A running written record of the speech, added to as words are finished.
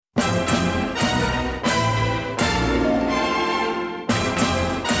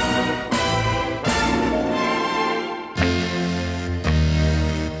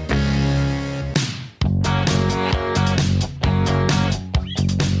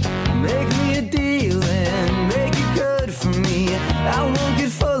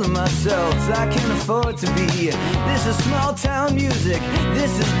what to be. This is small town music,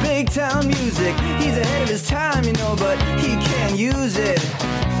 this is big town music. He's ahead of his time, you know, but he can't use it.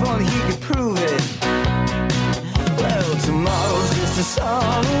 If only he could prove it. Well, tomorrow's just a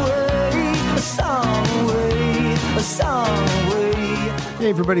song away, a song away, a song away. Hey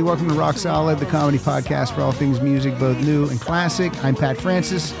everybody, welcome to Rock Solid, the comedy podcast for all things music, both new and classic. I'm Pat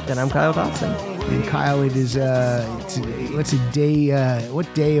Francis. And I'm Kyle Dotson. And Kyle, it is, what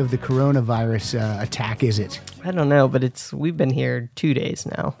day of the coronavirus attack is it? I don't know, but we've been here 2 days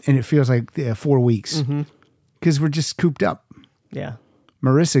now. And it feels like 4 weeks. Because we're just cooped up. Yeah.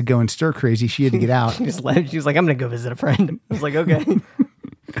 Marissa going stir crazy, she had to get out. She just left. She was like, I'm going to go visit a friend. I was like, okay.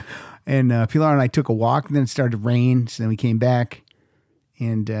 And Pilar and I took a walk, and then it started to rain, so then we came back.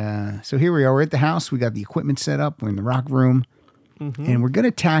 And so here we are. We're at the house. We got the equipment set up. We're in the rock room. And we're going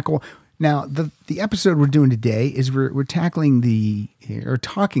to tackle... Now, the episode we're doing today is we're tackling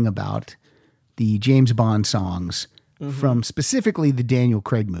talking about the James Bond songs from specifically the Daniel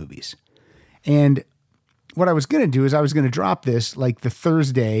Craig movies. And what I was going to do is I was going to drop this like the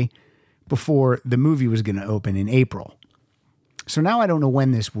Thursday before the movie was going to open in April. So now I don't know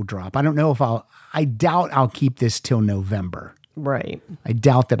when this will drop. I don't know if I doubt I'll keep this till November. Right. I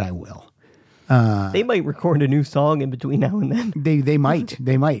doubt that I will. They might record a new song in between now and then. They might.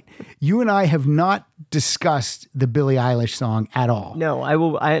 They might. You and I have not discussed the Billie Eilish song at all. No, I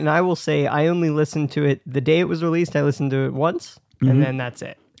will say I only listened to it the day it was released. I listened to it once, and then that's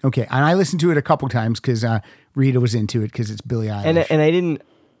it. Okay, and I listened to it a couple times because Rita was into it because it's Billie Eilish. And I didn't.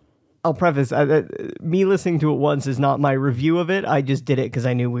 I'll preface me listening to it once is not my review of it. I just did it because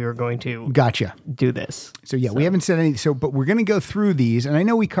I knew we were going to Gotcha. do this. So we haven't said any. So, but we're going to go through these, and I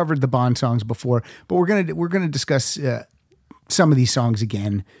know we covered the Bond songs before, but we're gonna discuss some of these songs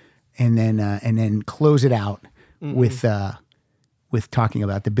again, and then close it out with talking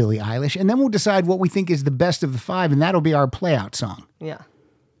about the Billie Eilish, and then we'll decide what we think is the best of the 5, and that'll be our playout song. Yeah.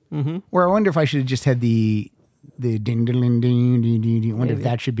 Or I wonder if I should have just had the ding ding ding ding ding ding. I wonder if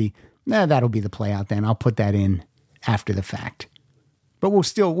that should be. Nah, that'll be the play out then. I'll put that in after the fact. But we'll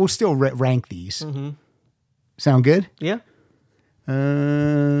still rank these. Sound good? Yeah.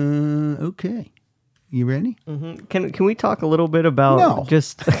 Okay. You ready? Can we talk a little bit about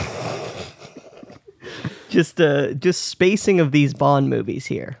just spacing of these Bond movies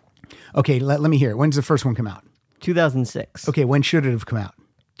here? Okay, let me hear it. When's the first one come out? 2006. Okay, when should it have come out?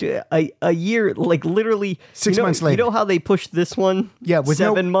 A year, like literally 6 months later. You know how they pushed this one? Yeah, with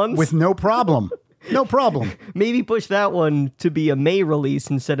 7 months with no problem. No problem. Maybe push that one to be a May release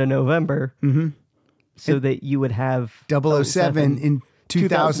instead of November, so that you would have 007 in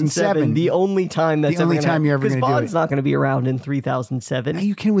 2007. The only time that's the only time you're ever going to do it. Because Bond's not going to be around in 3007. Now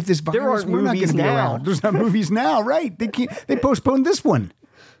you can with this virus. There aren't We're not going to be around. There's not movies now, right? They can't. They postponed this one.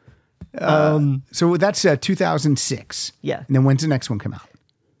 So that's 2006. Yeah. And then when's the next one come out?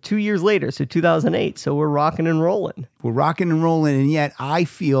 2 years later, so 2008. So we're rocking and rolling. We're rocking and rolling, and yet I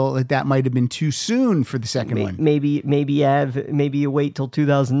feel that might have been too soon for the second one. Maybe you wait till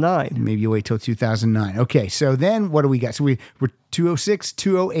 2009. Maybe you wait till 2009. Okay, so then what do we got? So we're 206,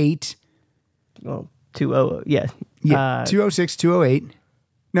 208. Well, 20, yeah. Yeah, 206, 208.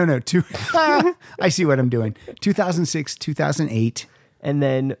 No, two. I see what I'm doing. 2006, 2008. And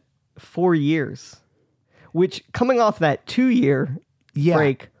then 4 years, which coming off that 2-year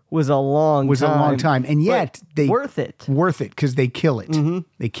break was a long time. And yet they worth it because they kill it.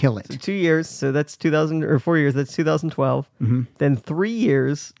 They kill it. So 2 years. So that's 4 years. That's 2012. Then 3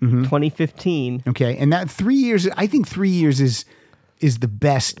 years, 2015. Okay. And that 3 years, I think 3 years is the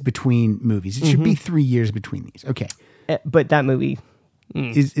best between movies. It should be 3 years between these. Okay. But that movie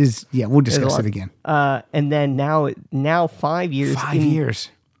is we'll discuss it again. And then now 5 years. 5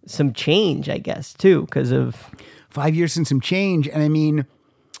 years. Some change, I guess, too, because of 5 years and some change. And I mean,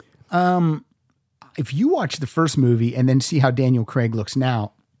 if you watch the first movie and then see how Daniel Craig looks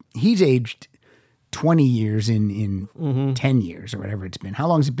now, he's aged 20 years in 10 years or whatever it's been. How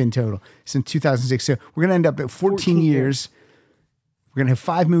long has it been total? Since 2006. So we're going to end up at 14 years. We're going to have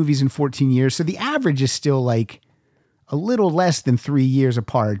 5 movies in 14 years. So the average is still like a little less than 3 years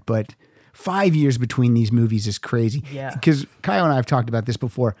apart, but 5 years between these movies is crazy. Yeah. Because Kyle and I have talked about this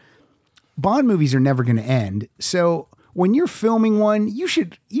before. Bond movies are never going to end. So when you're filming one, you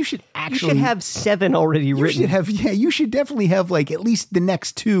should actually have 7 already written. You should definitely have like at least the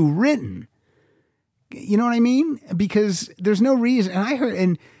next 2 written. You know what I mean? Because there's no reason.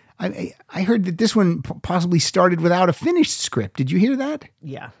 And I heard that this one possibly started without a finished script. Did you hear that?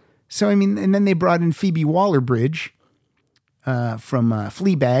 Yeah. So I mean, and then they brought in Phoebe Waller-Bridge from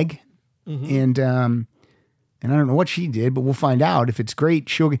Fleabag, and And I don't know what she did, but we'll find out. If it's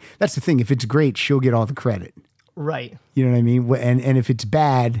great, that's the thing. If it's great, she'll get all the credit. Right. You know what I mean? And if it's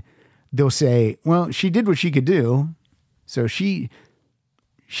bad, they'll say, well, she did what she could do. So she's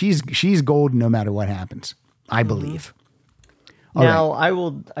gold no matter what happens, I believe. Now,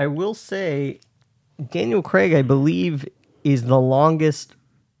 right. I will say Daniel Craig, I believe, is the longest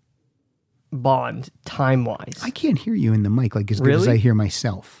Bond time-wise. I can't hear you in the mic like as good as I hear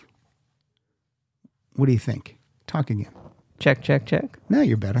myself. What do you think? Talk again. Check, check, check. Now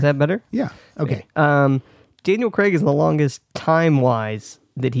you're better. Is that better? Yeah. Okay. Daniel Craig is the longest time-wise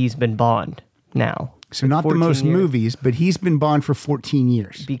that he's been Bond now. So not the most movies, but he's been Bond for 14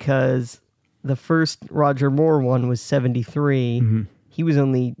 years. Because the first Roger Moore one was 73. Mm-hmm. It was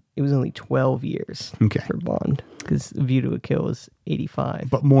only 12 years for Bond. Because View to a Kill was 85.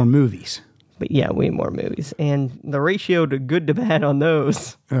 But more movies. But yeah, way more movies. And the ratio to good to bad on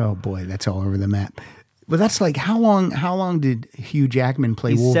those. Oh boy, that's all over the map. But that's like, how long did Hugh Jackman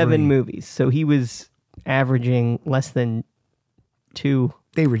play Wolverine? 7 movies. So he was averaging less than 2.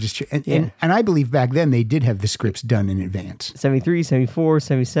 They were just, and I believe back then they did have the scripts done in advance. 73, 74,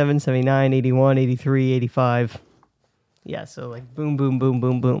 77, 79, 81, 83, 85. Yeah, so like boom, boom, boom,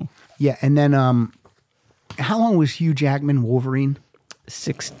 boom, boom. Yeah, and then how long was Hugh Jackman Wolverine?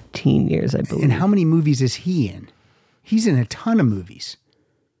 16 years, I believe. And how many movies is he in? He's in a ton of movies.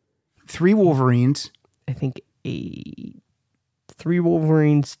 3 Wolverines. I think 3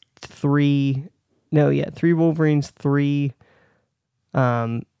 Wolverines, 3 Wolverines, 3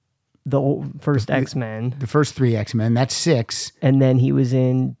 the first X-Men. The first 3 X-Men, that's 6. And then he was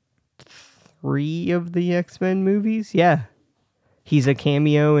in 3 of the X-Men movies. Yeah. He's a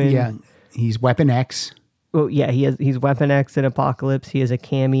cameo in... Yeah, he's Weapon X. Well, yeah, he's Weapon X in Apocalypse. He has a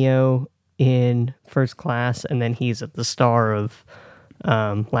cameo in First Class, and then he's the star of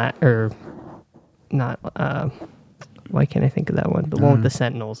why can't I think of that one? The one with the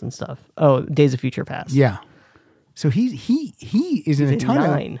Sentinels and stuff. Oh, Days of Future Past. Yeah. So he is in a ton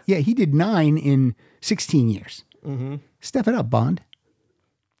 9. of... Yeah, he did 9 in 16 years. Mm-hmm. Step it up, Bond.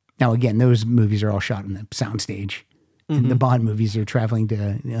 Now, again, those movies are all shot in the soundstage. Mm-hmm. And the Bond movies are traveling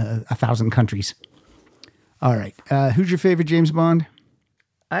to 1,000 countries. All right. Who's your favorite James Bond?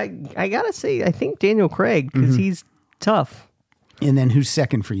 I got to say, I think Daniel Craig, because he's tough. And then who's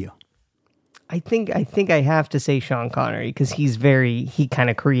second for you? I think I have to say Sean Connery, because he kind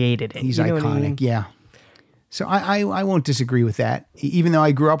of created it. He's iconic, I mean? Yeah. So I won't disagree with that. Even though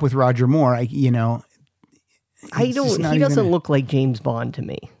I grew up with Roger Moore, he doesn't look like James Bond to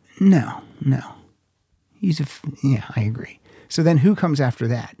me. No. I agree. So then who comes after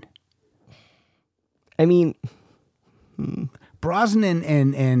that? I mean, Brosnan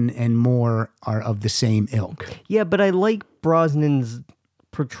and Moore are of the same ilk. Yeah, but I like Brosnan's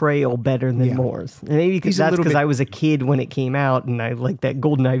portrayal better than Moore's. And maybe because that's because I was a kid when it came out and I liked that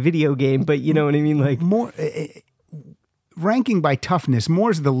GoldenEye video game, but you know what I mean? Like Moore, ranking by toughness,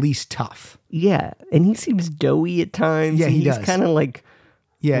 Moore's the least tough. Yeah, and he seems doughy at times. Yeah, he's kind of like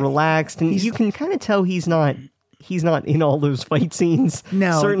relaxed, and you can kind of tell he's not in all those fight scenes.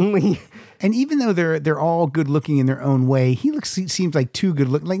 No, certainly. And even though they're all good looking in their own way, he seems like too good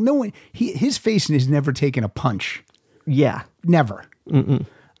looking. Like no one, his face has never taken a punch. Yeah, never. Mm-mm.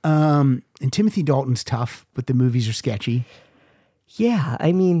 And Timothy Dalton's tough, but the movies are sketchy. Yeah,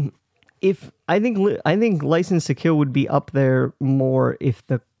 I mean, I think License to Kill would be up there more if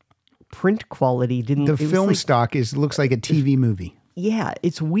the print quality didn't. The film stock looks like a TV movie. Yeah,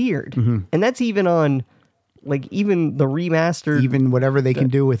 it's weird, and that's even on. Like, even the remastered... Even whatever they can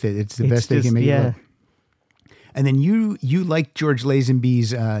do with it, it's the best they can make it look. And then you like George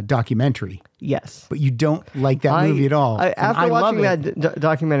Lazenby's documentary. Yes. But you don't like that movie at all. After watching that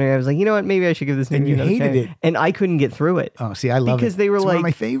documentary, I was like, you know what? Maybe I should give this movie another chance. And you hated it. And I couldn't get through it. Oh, see, I love it. Because they were it's like... one of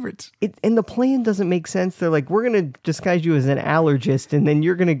my favorites. And the plan doesn't make sense. They're like, we're going to disguise you as an allergist, and then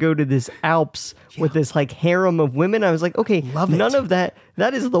you're going to go to this Alps with this, like, harem of women. I was like, okay, none of that.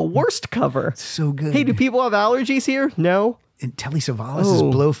 That is the worst cover. It's so good. Hey, do people have allergies here? No. And Telly Savalas is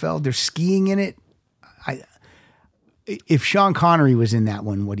Blofeld. They're skiing in it. If Sean Connery was in that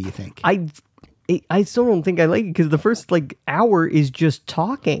one, what do you think? I still don't think I like it because the first hour is just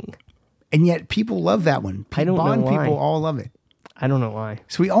talking, and yet people love that one. I don't know why. People all love it. I don't know why.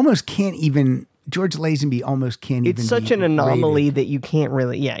 So we almost can't even. George Lazenby almost can't even. It's such an anomaly that you can't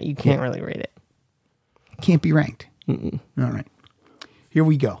really. Yeah, you can't really rate it. Can't be ranked. Mm-mm. All right, here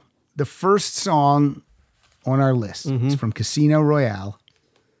we go. The first song on our list is from Casino Royale.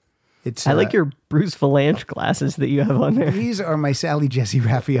 I like your Bruce Valanche glasses that you have on there. These are my Sally Jesse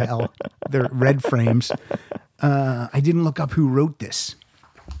Raphael. They're red frames. I didn't look up who wrote this.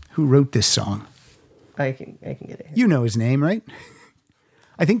 Who wrote this song? I can get it. You know his name, right?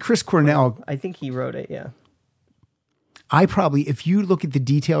 I think Chris Cornell. I think he wrote it. Yeah. If you look at the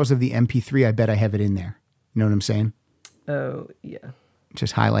details of the MP3, I bet I have it in there. You know what I'm saying? Oh yeah.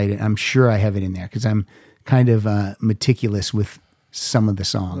 Just highlight it. I'm sure I have it in there because I'm kind of meticulous with some of the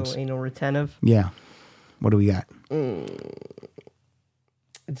songs. Anal retentive. Yeah. What do we got?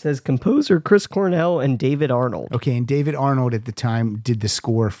 It says composer Chris Cornell and David Arnold. Okay, and David Arnold at the time did the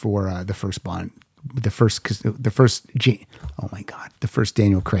score for the first Bond, the first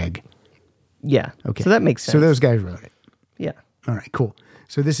Daniel Craig. Yeah. Okay, So that makes sense. So those guys wrote it. Yeah. All right, cool.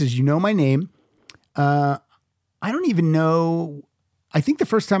 So this is You Know My Name. I don't even know. I think the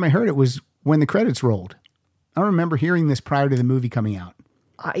first time I heard it was when the credits rolled. I don't remember hearing this prior to the movie coming out.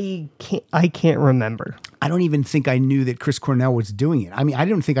 I can't remember. I don't even think I knew that Chris Cornell was doing it. I mean, I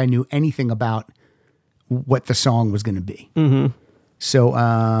don't think I knew anything about what the song was going to be. Mm-hmm. So,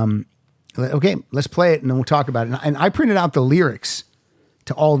 okay, let's play it and then we'll talk about it. And I printed out the lyrics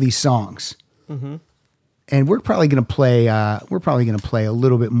to all these songs. Mm-hmm. And we're probably going to play a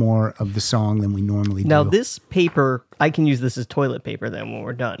little bit more of the song than we normally do. Now, this paper, I can use this as toilet paper then when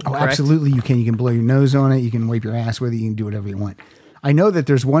we're done. Oh, correct? absolutely. You can. You can blow your nose on it. You can wipe your ass with it. You can do whatever you want. I know that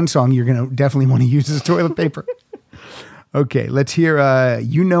there's one song you're going to definitely want to use as toilet paper. Okay, let's hear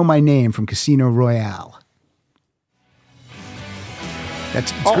You Know My Name from Casino Royale.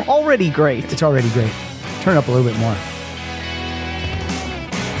 It's already great. It's already great. Turn it up a little bit more.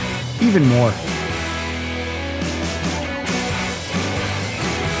 Even more.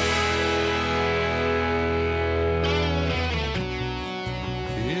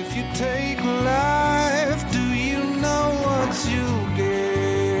 If you take life, do you know what you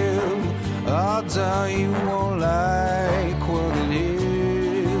give? Odds are you won't like what it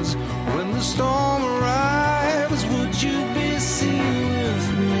is. When the storm arrives, would you be seen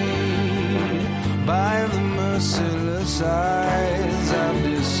with me by the merciless eyes I've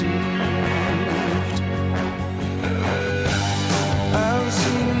deceived? I've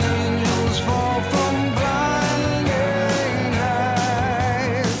seen angels fall from blinding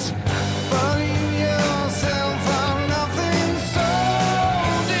eyes, but you yourself are nothing so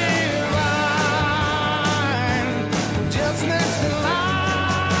divine. Just next in line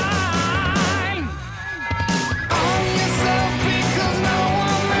on yourself, because no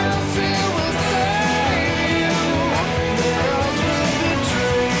one else here will save you. The odds will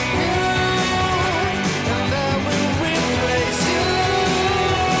betray you, and that will replace you.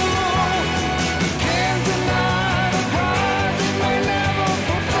 Can't deny the prize, it may never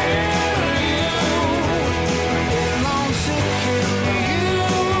fulfill you. It longs to kill you.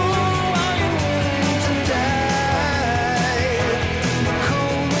 Are you willing to die? The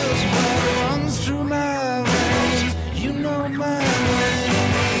coldest blood runs through my veins. You know my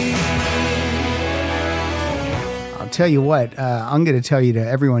name. I'll tell you what, I'm going to tell you to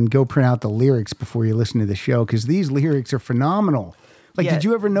everyone, go print out the lyrics before you listen to the show because these lyrics are phenomenal. Like, Yeah. did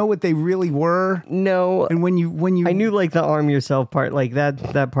you ever know what they really were? No. And when you I knew like the arm yourself part, like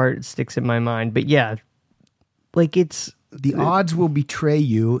that part sticks in my mind. But yeah, like it's the odds will betray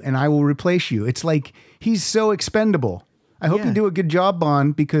you and I will replace you. It's like he's so expendable. I hope Yeah. you do a good job,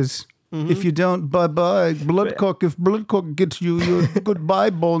 Bond, because if you don't, bye-bye. Bloodcock, if Bloodcock gets you, you're goodbye,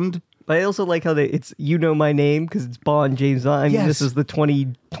 Bond. But I also like how it's You Know My Name because it's Bond James Bond. I mean, Yes. this is the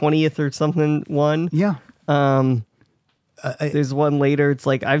 20th or something one. Yeah. There's one later. It's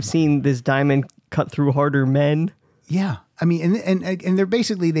like I've seen this diamond cut through harder men. Yeah. I mean, and they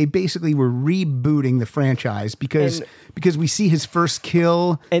basically were rebooting the franchise because we see his first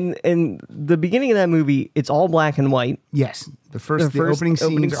kill. And the beginning of that movie, it's all black and white. Yes. The first opening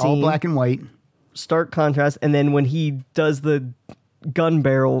scenes are all scene. black and white. Stark contrast. And then when he does the gun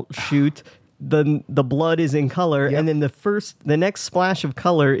barrel shoot, the blood is in color. Yep. And then the next splash of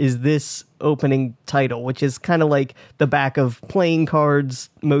color is this opening title, which is kind of like the back of playing cards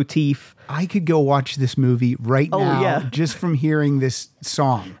motif. I could go watch this movie right now yeah. just from hearing this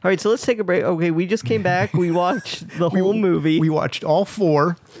song. All right, so let's take a break. Okay, we just came back. We watched the whole movie. We watched all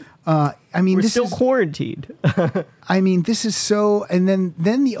four. I mean, We're this still is, quarantined. I mean, this is so. And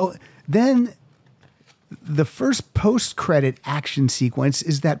then the first post-credit action sequence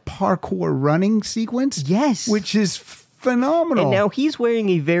is that parkour running sequence. Yes. Which is phenomenal. And now he's wearing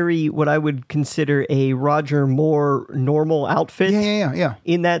a very, what I would consider a Roger Moore normal outfit. Yeah.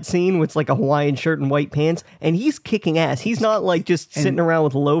 In that scene with like a Hawaiian shirt and white pants. And he's kicking ass. He's not like just sitting around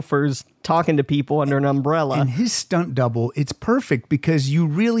with loafers talking to people under an umbrella. And his stunt double, it's perfect because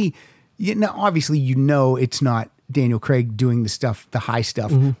obviously it's not Daniel Craig doing the high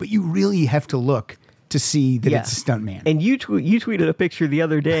stuff, but you really have to look to see that Yeah. it's a stuntman. And you tweeted a picture the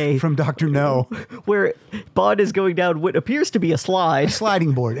other day From Dr. No. where Bond is going down what appears to be a slide.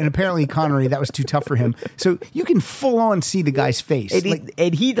 Sliding board. And apparently Connery, that was too tough for him. So you can full on see the guy's face.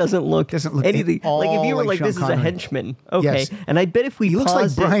 And he doesn't look anything. at all Like if you were like like, Sean this is a Connery. henchman. Okay. Yes. And I bet if we he looks like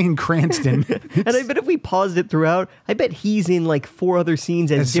paused it, Bryan Cranston. and I bet if we paused it throughout, I bet he's in like 4 other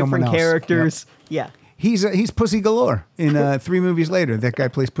scenes as someone different else. characters. Yeah. He's Pussy Galore in 3 movies later. That guy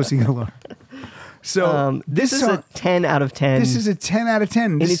plays Pussy Galore. So This is song- a 10 out of 10. This is a 10 out of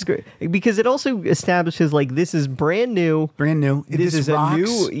 10. and This it's great because it also establishes like this is brand new. brand new. This is rocks. a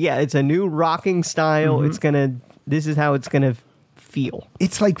new, it's a new rocking style. Mm-hmm. This is how it's gonna feel.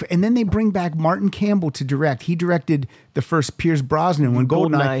 It's like, and then they bring back Martin Campbell to direct. He directed the first Pierce Brosnan one,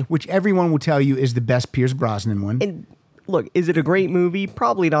 Goldeneye, Goldeneye. which everyone will tell you is the best Pierce Brosnan one. And look, is it a great movie?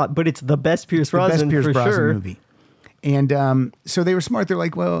 Probably not, but it's the best Pierce the best Brosnan Pierce for Brosnan sure. movie. And so they were smart. They're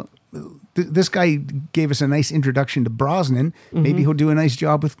like, well, this guy gave us a nice introduction to Brosnan. Maybe he'll do a nice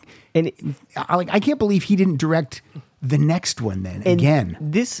job with. And I can't believe he didn't direct the next one. Then and again,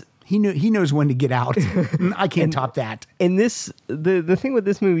 this he knows when to get out. I can't top that. and this the thing with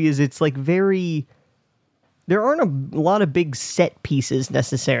this movie is it's like very. There aren't a lot of big set pieces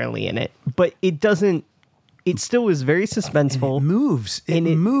necessarily in it, but it doesn't. It still is very suspenseful. It moves. It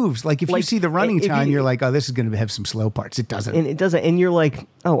moves. Like if you like, see the running if time, you- you're like, oh, this is going to have some slow parts. It doesn't. And it doesn't. And you're like,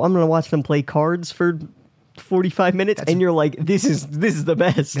 oh, I'm gonna watch them play cards for 45 minutes, and you're like, this is the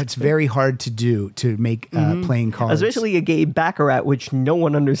best. That's very hard to do, to make playing cards. Especially a game Baccarat, which no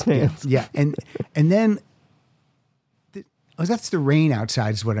one understands. Yeah, and then that's the rain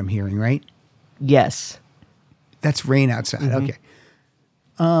outside is what I'm hearing, right? Yes. That's rain outside. Mm-hmm. Okay.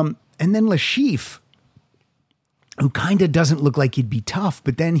 And then Lashif, who kind of doesn't look like he'd be tough,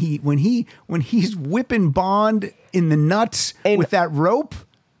 but then when he's whipping Bond in the nuts And- with that rope.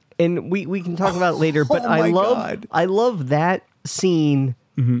 And we can talk about it later, but Oh my God. I love that scene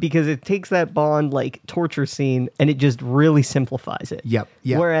because it takes that Bond like torture scene and it just really simplifies it. Yep.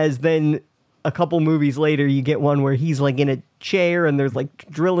 Whereas then a couple movies later you get one where he's like in a chair and there's like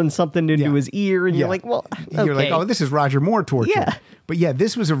drilling something into Yeah. his ear and Yeah. you're like, well, okay. You're like, oh, this is Roger Moore torture. Yeah. But yeah,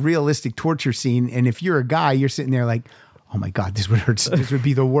 this was a realistic torture scene. And if you're a guy, you're sitting there like, oh my God, this would hurt. This would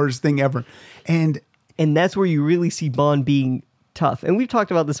be the worst thing ever. And that's where you really see Bond being tough. And we've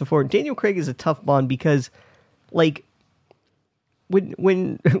talked about this before. Daniel Craig is a tough Bond because, like,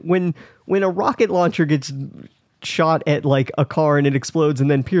 when a rocket launcher gets shot at like a car and it explodes,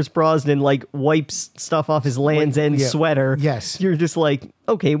 and then Pierce Brosnan like wipes stuff off his Land's End yeah. sweater. Yes. you're just like,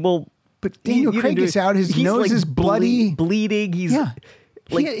 okay, well, But Daniel you Craig didn't do is it. out. His He's, nose like, is bloody. bleeding. He's Yeah.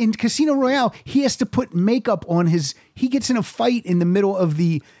 like- In Casino Royale, he has to put makeup on his. He gets in a fight in the middle of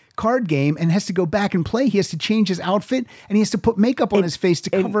the card game and has to go back and play. He has to change his outfit and he has to put makeup on his face to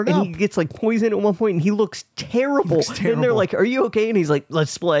cover it and up. he gets like poisoned at one point, and he looks terrible. And they're terrible. like, "Are you okay?" And he's like,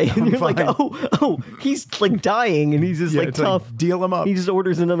 "Let's play." And you're like, fine. "Oh, he's like dying," and he's just Yeah, like it's like, tough. deal him up. He just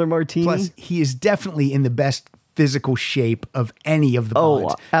orders another martini. Plus, he is definitely in the best physical shape of any of the oh,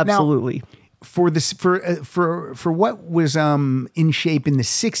 Bonds. absolutely. Now, for this, for what was in shape in the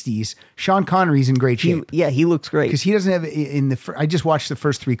 '60s, Sean Connery's in great shape. He looks great. Because he doesn't have I just watched the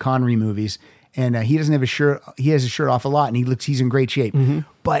first 3 Connery movies, and he doesn't have a shirt. He has his shirt off a lot, and he's in great shape. Mm-hmm.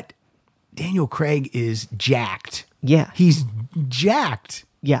 But Daniel Craig is jacked. Yeah. He's jacked,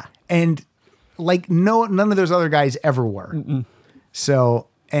 Yeah, and like none of those other guys ever were. So.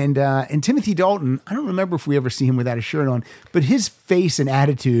 And Timothy Dalton, I don't remember if we ever see him without a shirt on, but his face and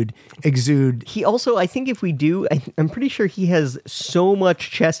attitude exude. he also. I think if we do, I'm pretty sure he has so much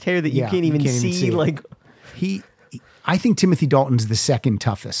chest hair that you Yeah, can't even see. it. Like, I think Timothy Dalton's the second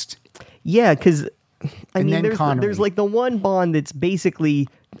toughest. yeah, because I And mean, then Connery. there's like the one Bond that's basically,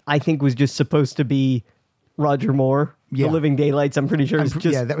 I think, was just supposed to be Roger Moore, Yeah. The Living Daylights. I'm pretty sure it's just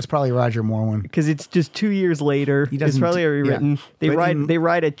Yeah, that was probably a Roger Moore one. because it's just 2 years later. It's doesn't- probably already yeah. written. They But ride in- they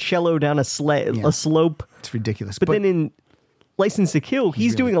ride a cello down a slope. It's ridiculous. But then in License to Kill,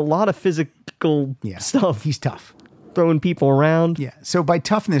 he's doing a lot of physical stuff. He's tough. throwing people around. Yeah. So by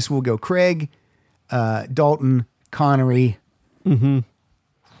toughness, we'll go Craig, Dalton, Connery, and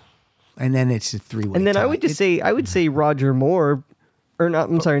then it's a 3-way. And then tie. I would just say Roger Moore, or not.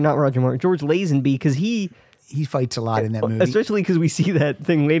 I'm sorry, not Roger Moore. George Lazenby, because he fights a lot in that movie. especially because we see that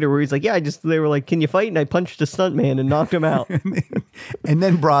thing later where he's like, yeah, they were like, can you fight? And I punched a stuntman and knocked him out. And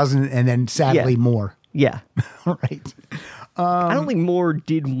then Brosnan, and then sadly Yeah. Moore. Yeah. Right. I don't think Moore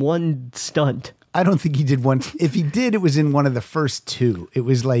did one stunt. I don't think he did one. If he did, it was in one of the first 2. It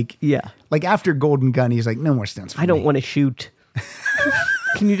was like, Yeah. like after Golden Gun, he's like, no more stunts. For I don't me. want to shoot.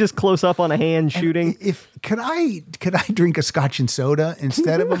 Can you just close up on a hand shooting? Could I drink a scotch and soda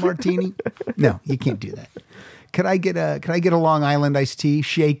instead of a martini? No, you can't do that. Could I get a Long Island iced tea,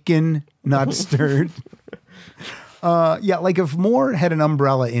 shaken, not stirred? Yeah, like if Moore had an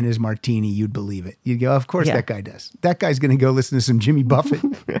umbrella in his martini, you'd believe it. You'd go, of course that guy does. That guy's going to go listen to some Jimmy Buffett.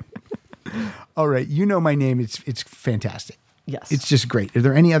 All right, You Know My Name. It's fantastic. Yes. It's just great. Are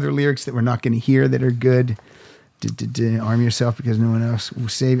there any other lyrics that we're not going to hear that are good? Arm yourself because no one else will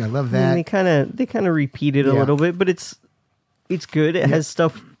save you. I love that. They kind of repeat it a little bit, but it's good. It has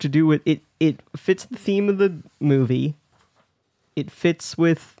stuff to do with it. It fits the theme of the movie. It fits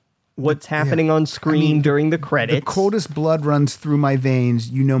with what's happening on screen during the credits. The coldest blood runs through my veins.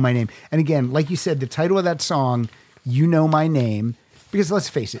 You Know My Name. And again, like you said, the title of that song, You Know My Name. Because let's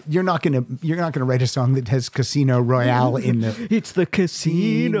face it, you're not gonna write a song that has Casino Royale in the. It's the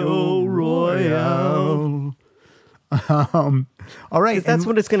Casino Royale. All right, that's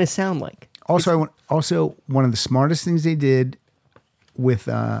what it's going to sound like. Also, one of the smartest things they did with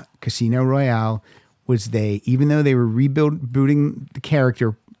Casino Royale was even though they were rebooting the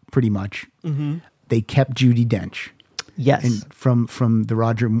character pretty much, they kept Judi Dench. Yes, and from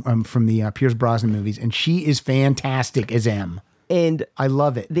the Pierce Brosnan movies, and she is fantastic as M. And I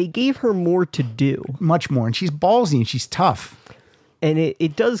love it. They gave her more to do. Much more. And she's ballsy and she's tough. And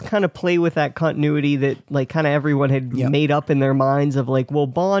it does kind of play with that continuity that like kind of everyone had made up in their minds of like, well,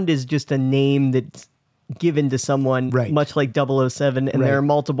 Bond is just a name that's given to someone, much like 007. And there are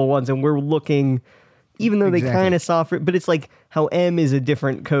multiple ones. And we're looking, even though they kind of soft, but it's like how M is a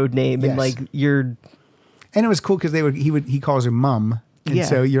different code name. And like you're. And it was cool because he calls her Mum. And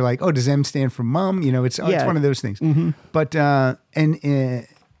so you're like, oh, does M stand for mom? You know, it's one of those things. Mm-hmm. But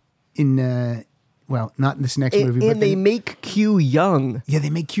well, not in this next movie. And but they make Q young. Yeah, they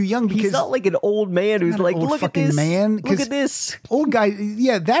make Q young because he's not like an old man who's like, look at this, look at this old guy.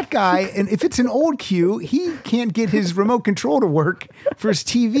 Yeah, that guy. And if it's an old Q, he can't get his remote control to work for his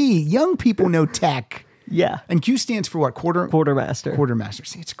TV. Young people know tech. Yeah, and Q stands for what? Quartermaster. Quartermaster.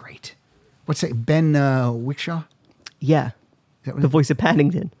 See, it's great. What's that? Ben Wickshaw. Yeah. The voice of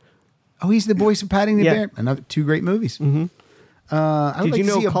Paddington. Oh, he's the voice of Paddington Bear. Another two great movies. Mm-hmm. Did you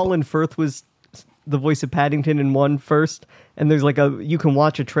know Colin Firth was the voice of Paddington in one first? And there's like you can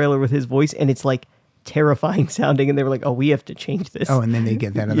watch a trailer with his voice and it's like terrifying sounding. And they were like, oh, we have to change this. Oh, and then they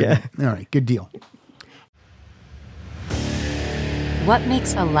get that other guy. All right, good deal. What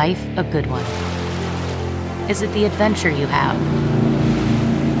makes a life a good one? Is it the adventure you have?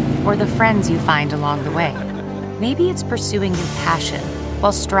 Or the friends you find along the way? Maybe it's pursuing your passion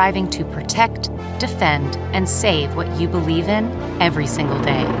while striving to protect, defend, and save what you believe in every single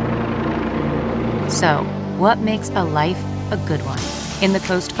day. So, what makes a life a good one? In the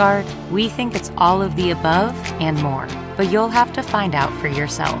Coast Guard, we think it's all of the above and more, but you'll have to find out for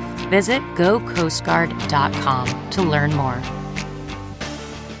yourself. Visit gocoastguard.com to learn more.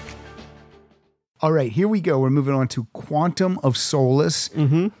 All right, here we go. We're moving on to Quantum of Solace.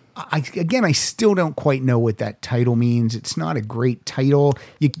 Mm-hmm. I still don't quite know what that title means. It's not a great title.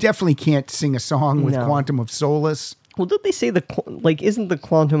 You definitely can't sing a song with Quantum of Solace. Well, did they say isn't the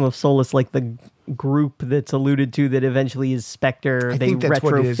Quantum of Solace like the group that's alluded to that eventually is Spectre? They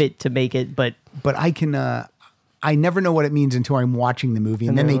retrofit to make it, but I can, I never know what it means until I'm watching the movie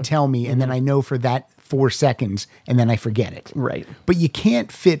and then they tell me and then I know for that 4 seconds and then I forget it. Right. But you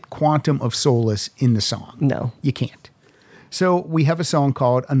can't fit Quantum of Solace in the song. No. You can't. So we have a song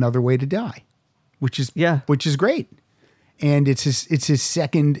called Another Way to Die, which is great. And it's his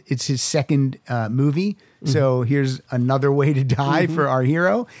second movie. Mm-hmm. So here's Another Way to Die for our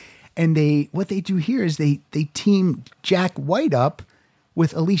hero. And what they do here is they team Jack White up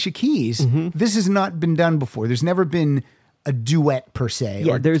with Alicia Keys. Mm-hmm. This has not been done before. There's never been a duet per se.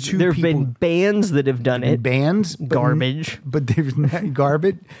 Yeah, there have been bands that have done it. Bands, Garbage, but there's not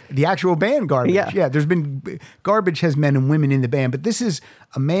Garbage. The actual band, Garbage. Yeah, there's been Garbage has men and women in the band, but this is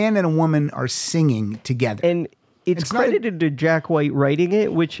a man and a woman are singing together, and it's credited to Jack White writing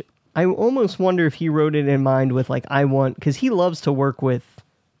it, which I almost wonder if he wrote it in mind with like because he loves to work with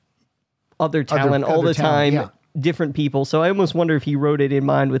other talent all the time. Yeah. Different people, so I almost wonder if he wrote it in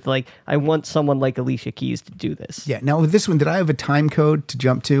mind with like, I want someone like Alicia Keys to do this. Yeah. Now with this one, did I have a time code to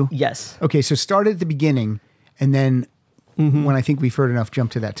jump to? Yes. Okay, so start at the beginning, and then when I think we've heard enough, jump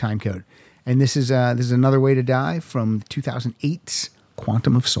to that time code. And this is Another Way to Die from 2008's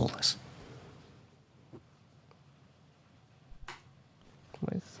Quantum of Solace.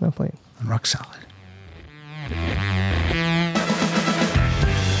 It's not playing. On Rock Solid.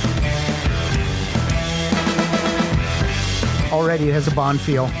 Already it has a Bond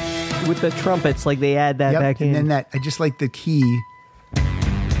feel. With the trumpets, like they add that back in. And then I just like the key.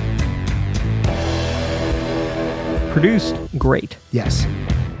 produced great. Yes.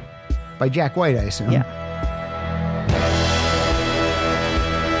 By Jack White, I assume. Yeah.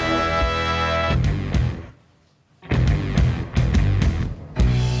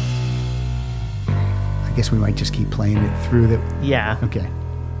 I guess we might just keep playing it through the. Yeah. Okay.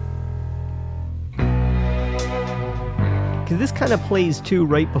 Because this kind of plays too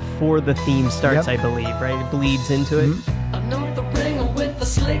right before the theme starts, Yep. I believe, right? It bleeds into it. Another ringer with the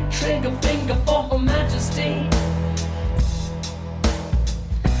slick trigger finger for Her Majesty.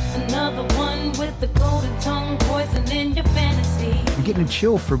 Another one with the golden tongue poison in your fantasy. I'm getting a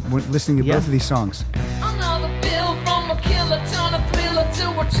chill for listening to Yeah. both of these songs. Another bill from a killer, turn a thriller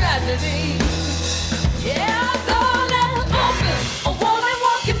to a tragedy. Yeah, door left open, a woman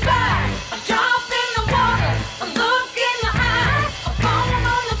walking by, a drop in the water, a look in the eye, a phone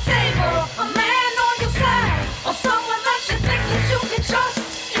on the table, a man on your side, or someone that you think that you can trust.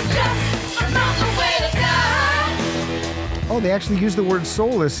 It's just another way to die. Oh, they actually used the word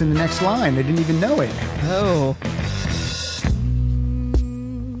soulless in the next line. I didn't even know it. Oh.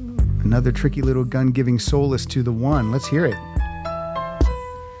 Another tricky little gun giving solace to the one. Let's hear it.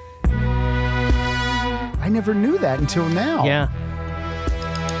 I never knew that until now. Yeah.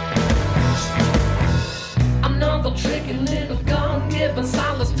 Another tricky little gun giving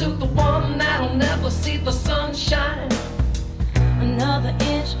solace to the one that'll never see the sunshine. Another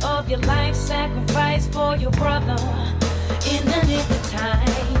inch of your life sacrifice for your brother in the nick of time.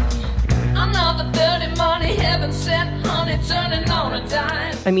 Another dirty money, heaven sent honey turning on a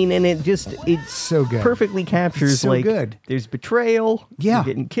dime. I mean, and it So good. perfectly captures It's so like good. there's betrayal, Yeah. you're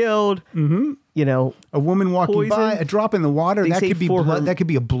getting killed, you know. A woman walking Poison. by, a drop in the water. They That say could be for blood. her- That could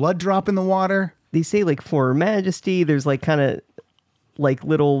be a blood drop in the water. They say like for Her Majesty, there's like kind of like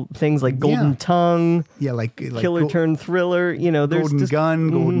little things like golden Yeah. tongue, Yeah, like killer turn thriller. You know, there's golden just, gun,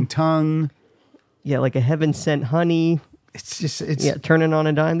 golden tongue. yeah, like a heaven sent honey. It's Yeah, turning on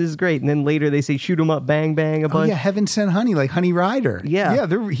a dime. This is great. And then later they say shoot 'em up, bang bang a Oh bunch. yeah, heaven sent honey, like Honey Rider. Yeah.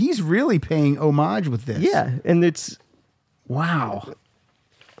 yeah. He's really paying homage with this. Yeah, and it's Wow.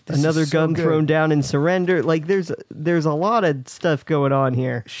 This another is so gun good. thrown down and surrender. Like there's a lot of stuff going on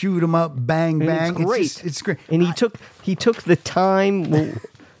here. Shoot 'em up, bang And bang. it's great. It's great. And he took the time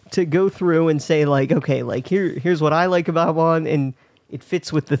to go through and say like, okay, like here's what I like about one, and it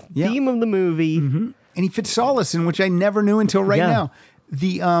fits with the Yeah. theme of the movie. And he fits solace in, which I never knew until right Yeah. now.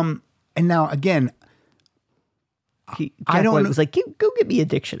 The and now again, Jack I don't White know- was like, go get me a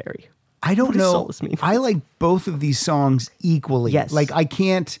dictionary. I don't What does know. solace mean? I like both of these songs equally. Yes. Like I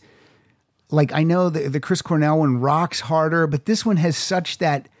can't. Like I know the Chris Cornell one rocks harder, but this one has such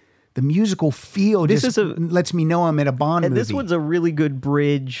that the musical feel This just is a- lets me know I'm at a Bond And movie. this one's a really good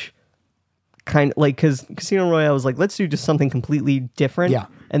bridge, kind of like because Casino Royale was like, let's do just something completely different. Yeah.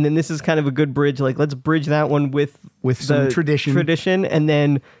 And then this is kind of a good bridge. Like, let's bridge that one with some the tradition. and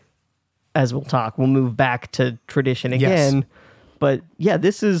then, as we'll talk, we'll move back to tradition again. Yes. But yeah,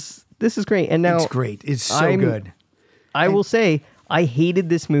 this is great. And now It's great. It's so I'm- good. I will say I hated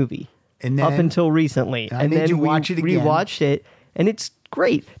this movie And up then until recently, I and made then you we watch it again. rewatched it, and it's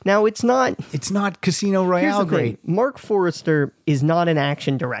great. Now it's not. It's not Casino Here's Royale the thing. great. Mark Forrester is not an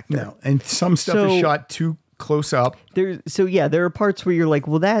action director. No, and some stuff So- is shot too close up. There are parts where you're like,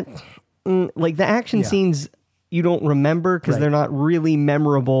 well, that like the action Yeah. scenes you don't remember because Right. they're not really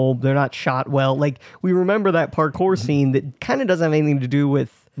memorable. They're not shot well. Like we remember that parkour scene that kind of doesn't have anything to do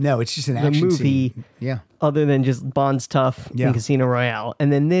with No, it's just an the action movie, scene. Yeah. other than just Bond's tough Yeah. in Casino Royale.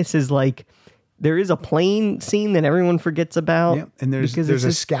 And then this is like there is a plane scene that everyone forgets about. Yeah, and there's because a it's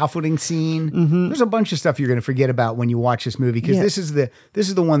just- scaffolding scene. There's a bunch of stuff you're going to forget about when you watch this movie because Yeah. this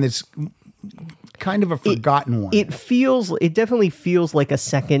is the one that's kind of a forgotten one. It definitely feels like a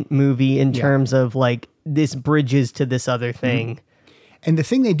second movie in terms of like this bridges to this other thing. And the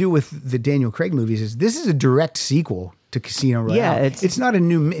thing they do with the Daniel Craig movies is this is a direct sequel to Casino Royale. Yeah, it's not a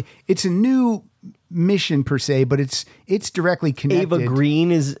new. It's a new mission per se, but it's directly connected. Ava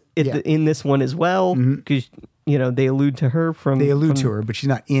Green is Yeah. in this one as well because they allude to her from. They allude from- to her, but she's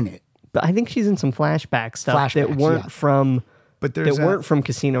not in it. But I think she's in some flashback stuff that Flashbacks, weren't yeah. from. But there's that weren't from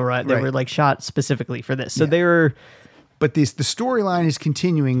Casino Royale. They Right. were like shot specifically for this. So Yeah. they were. But the storyline is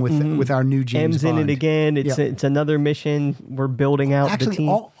continuing with our new James M's Bond. in it again. It's Yeah. it's another mission. We're building out the Actually, team.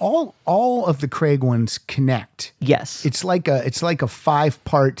 all of the Craig ones connect. Yes, It's like a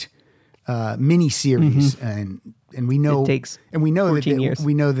 5-part mini series, and we know It takes and we know 14 that years.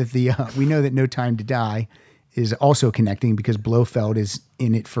 we know that we know that No Time to Die is also connecting because Blofeld is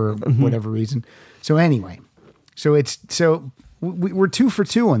in it for Mm-hmm. whatever reason. So anyway, we're 2 for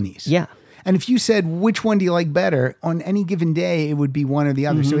 2 on these. Yeah. And if you said which one do you like better on any given day, it would be one or the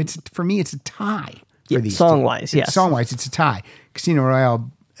other. Mm-hmm. So for me, it's a tie. for Yeah, these song-wise, two. yes. Song-wise, it's a tie. Casino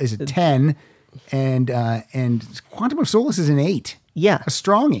Royale is a 10, and Quantum of Solace is an 8. Yeah. A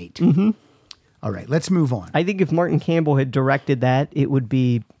strong 8. Mm-hmm. All right, let's move on. I think if Martin Campbell had directed that, it would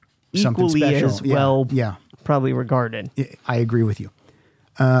be Something equally special. as Yeah, well yeah. probably regarded. I agree with you.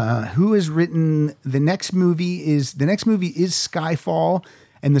 Who has written the next movie is Skyfall,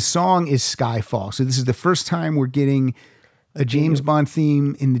 and the song is Skyfall. So this is the first time we're getting a James Bond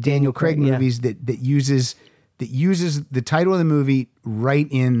theme in the Daniel Craig Craig, yeah. movies that uses the title of the movie right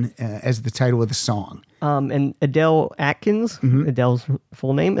in as the title of the song. And Adele Atkins, Mm-hmm. Adele's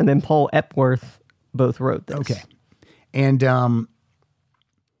full name, and then Paul Epworth both wrote this. Okay. And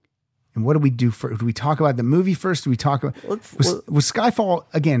what do we do first? Do we talk about the movie first? Do we talk about was Skyfall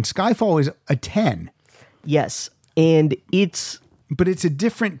again? Skyfall is a 10, Yes, and but it's a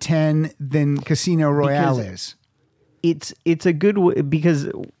different 10 than Casino Royale is. it's a good because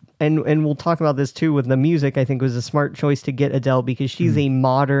and we'll talk about this too with the music. I think it was a smart choice to get Adele because she's a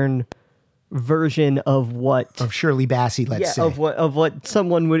modern version of what Of Shirley Bassey, let's say. of what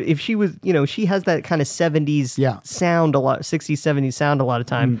someone would if she was, she has that kind of 70s sound a lot, 60s 70s sound a lot of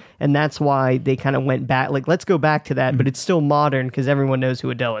time, and that's why they kind of went back, like, let's go back to that, but it's still modern because everyone knows who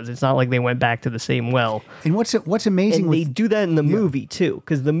Adele is. It's not like they went back to the same well. And what's amazing And they with do that in the movie too,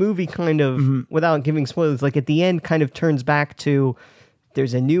 because the movie kind of, without giving spoilers, like at the end kind of turns back to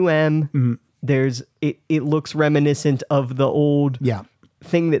there's a new M, there's it looks reminiscent of the old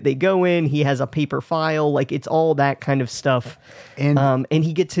thing that they go in. He has a paper file, like it's all that kind of stuff, and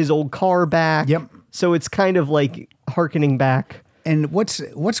he gets his old car back. Yep. So it's kind of like hearkening back. And what's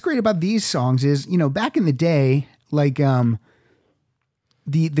great about these songs is, back in the day, like the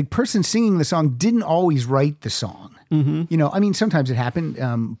person singing the song didn't always write the song. I mean, sometimes it happened.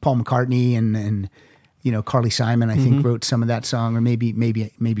 Paul McCartney and Carly Simon, I think, wrote some of that song, or maybe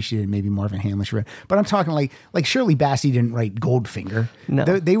she did, maybe Marvin Hamlish wrote. But I'm talking like Shirley Bassey didn't write Goldfinger. No.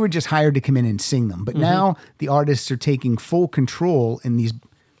 They were just hired to come in and sing them. But now the artists are taking full control in these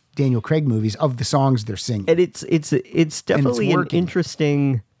Daniel Craig movies of the songs they're singing. And it's definitely an working.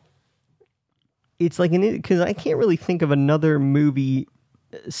 interesting. It's like because I can't really think of another movie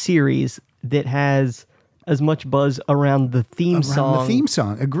series that has as much buzz around the theme song. The theme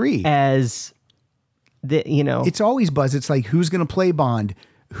song, agree. As It's always buzz. It's like, who's going to play Bond?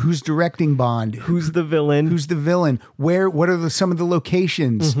 Who's directing Bond? who's the villain? Who's the villain? What are some of the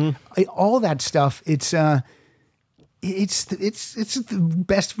locations? All that stuff. It's the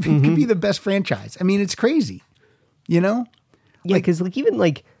best. It could be the best franchise. I mean, it's crazy. Yeah, because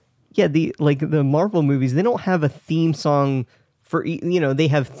the Marvel movies, they don't have a theme song for they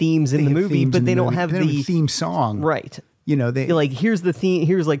have themes in the movie, but they don't have the theme song. right. They Like, here's the theme.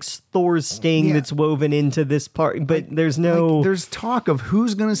 Here's like Thor's sting that's woven into this part, but there's no. there's talk of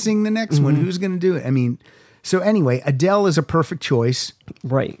who's going to sing the next one, who's going to do it. I mean, so anyway, Adele is a perfect choice.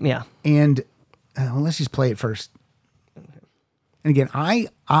 Right. Yeah. And let's just play it first. And again, I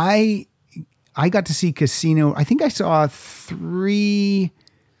got to see Casino. I think I saw three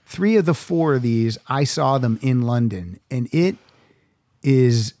of the 4 of these. I saw them in London, and it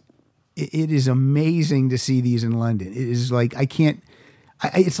is amazing to see these in London. It is like,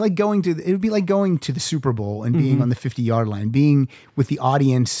 it's like it would be like going to the Super Bowl and being on the 50-yard line, being with the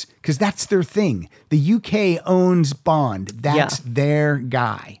audience, because that's their thing. The UK owns Bond. That's their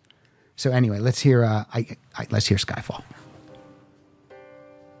guy. So anyway, let's hear Skyfall.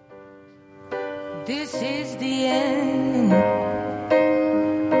 This is the end.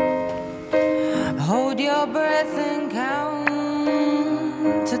 Hold your breath and count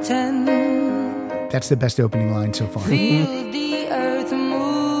to 10. That's the best opening line so far. Feel the earth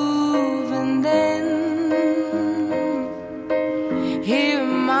move and then hear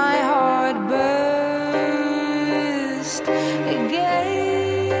my heart burst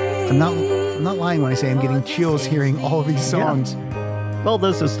again. I'm not lying when I say I'm getting chills hearing all of these songs. Well,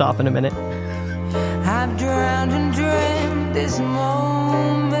 those will stop in a minute. I've drowned and dreamt this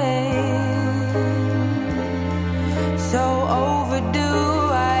moment, so overdue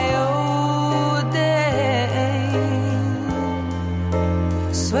I owe them.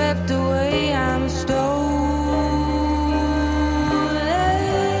 Swept away, I'm stolen.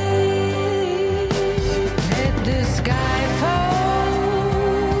 Let the sky fall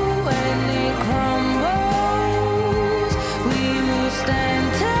when it crumbles. We will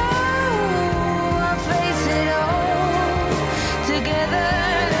stand tall. Face it all together.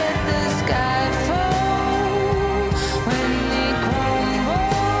 Let the sky fall when it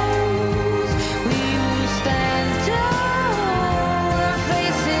crumbles. We will stand tall.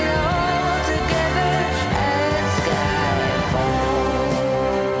 Face it all together.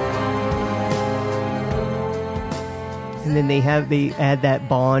 and they add that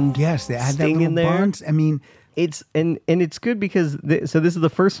Bond. Yes, they add that sting little in there. Bond. I mean, It's and it's good because so this is the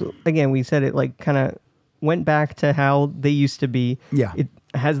first. Again, we said it like kind of went back to how they used to be. Yeah. It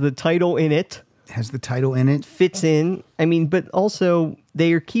has the title in it. has the title in it. Fits in. I mean, but also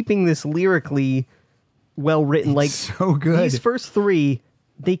they are keeping this lyrically well written. Like so good. These first three,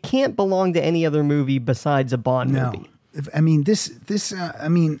 they can't belong to any other movie besides a Bond movie. I mean, I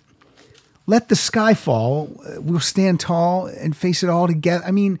mean, let the sky fall. We'll stand tall and face it all together.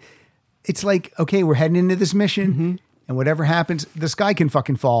 I mean, it's like, okay, we're heading into this mission, and whatever happens, the sky can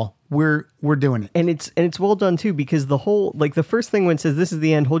fucking fall. We're doing it. And it's well done too, because the whole, like the first thing when it says this is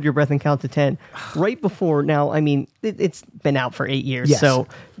the end, hold your breath and count to 10. Right before now, I mean, it's been out for 8 years. Yes. So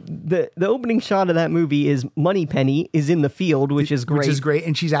the opening shot of that movie is Moneypenny is in the field, which is great. Which is great.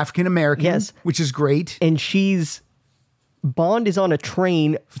 And she's African American. Yes. Which is great. And Bond is on a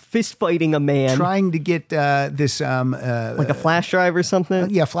train fist fighting a man. Trying to get this like a flash drive or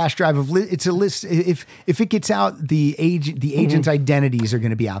something. Yeah, flash drive of it's a list. If it gets out, the agent's identities are going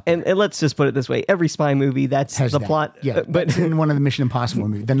to be out there. And let's just put it this way: every spy movie, that's Has the that. plot. Yeah, but it's in one of the Mission Impossible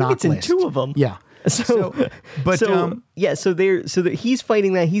movies, the knock it's in list. 2 of them. Yeah. So he's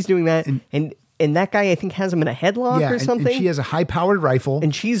fighting that. He's doing that, and that guy I think has him in a headlock or something. And she has a high-powered rifle,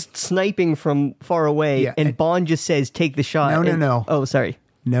 and she's sniping from far away. Yeah, and Bond just says, "Take the shot." No. Oh, sorry.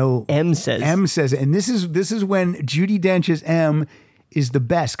 No, M says it, and this is when Judi Dench's M is the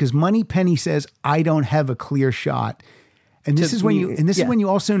best, because Moneypenny says, "I don't have a clear shot," and this is when you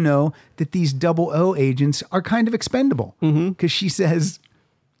also know that these 00 agents are kind of expendable, because she says,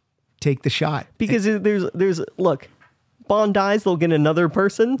 "Take the shot," because there's look, Bond dies, they'll get another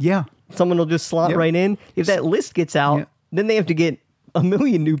person. Yeah, someone will just slot right in. If that list gets out, then they have to get a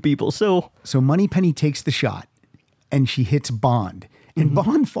million new people. So Moneypenny takes the shot, and she hits Bond. And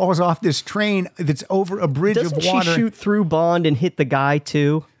Bond falls off this train that's over a bridge of water. Doesn't she shoot through Bond and hit the guy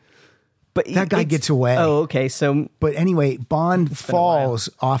too? But that guy gets away. Oh, okay. So, but anyway, Bond falls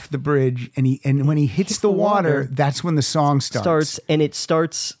off the bridge, and when he hits the water, that's when the song starts.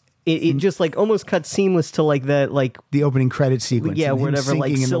 It just like almost cuts seamless to like the opening credit sequence. Yeah, and whatever, like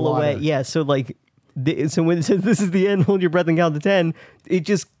sinking in the silhouette. water. Yeah, so like, so when it says this is the end, hold your breath and count to 10, it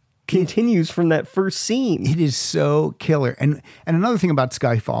just continues from that first scene. It is so killer. And another thing about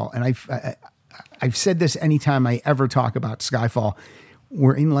Skyfall, and I've said this anytime I ever talk about Skyfall.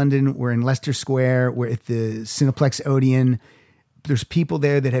 We're in London. We're in Leicester Square. We're at the Cineplex Odeon. There's people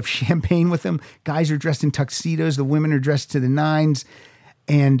there that have champagne with them. Guys are dressed in tuxedos. The women are dressed to the nines.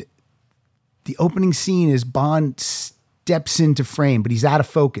 And the opening scene is Bond steps into frame, but he's out of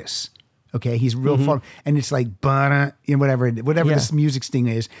focus. Okay, he's real far, and it's like whatever this music sting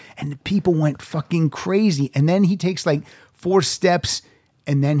is, and the people went fucking crazy. And then he takes like 4 steps,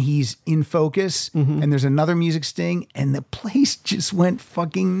 and then he's in focus, and there's another music sting, and the place just went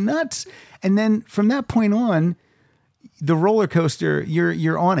fucking nuts. And then from that point on, the roller coaster,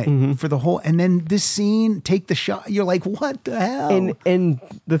 you're on it for the whole. And then this scene, take the shot. You're like, what the hell? And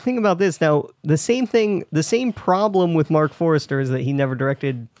the thing about this now, the same problem with Mark Forrester is that he never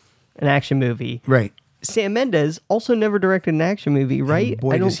directed an action movie. Right. Sam Mendes also never directed an action movie, right?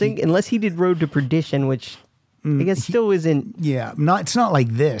 boy, I don't does think, unless he did Road to Perdition, which I guess still isn't. Yeah, it's not like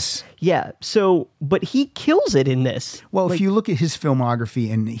this. Yeah. So, but he kills it in this. Well, if you look at his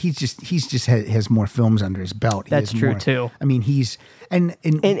filmography, and he's just has more films under his belt. That's true too. I mean,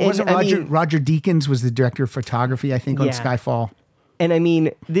 wasn't Roger Deakins was the director of photography, I think, on Skyfall. And I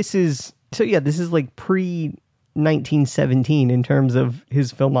mean, this is like pre 1917 in terms of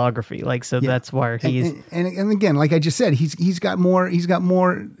his filmography. Like, so that's why he's and again, like I just said, he's got more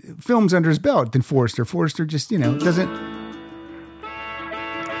films under his belt than Forrester. Forrester just doesn't.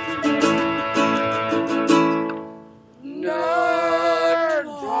 Nerd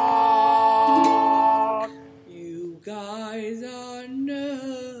Talk. You guys are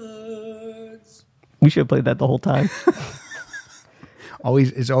nerds. We should have played that the whole time.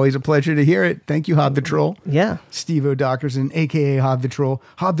 It's always a pleasure to hear it. Thank you, Hob the Troll. Yeah. Steve O'Dockerson, a.k.a. Hob the Troll.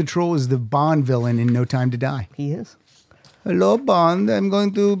 Hob the Troll is the Bond villain in No Time to Die. He is. Hello, Bond. I'm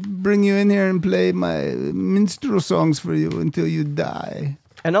going to bring you in here and play my minstrel songs for you until you die.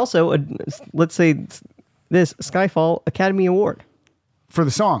 And also, let's say this Skyfall Academy Award. For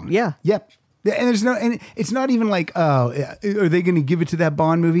the song? Yeah. Yep. And it's not even like, are they going to give it to that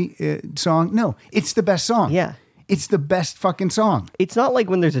Bond movie song? No, it's the best song. Yeah. It's the best fucking song. It's not like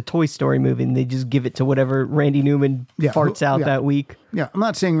when there's a Toy Story movie and they just give it to whatever Randy Newman farts out that week. Yeah, I'm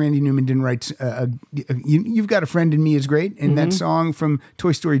not saying Randy Newman didn't write. You've Got a Friend in Me is great, and that song from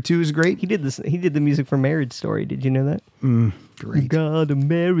Toy Story 2 is great. He did this. He did the music for Marriage Story. Did you know that? Great. Got a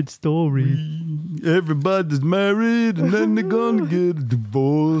marriage story. Everybody's married, and then they're gonna get a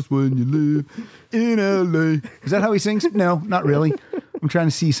divorce when you live in LA. Is that how he sings? No, not really. I'm trying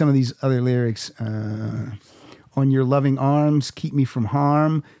to see some of these other lyrics. On your loving arms, keep me from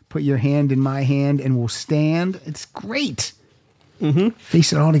harm. Put your hand in my hand, and we'll stand. It's great.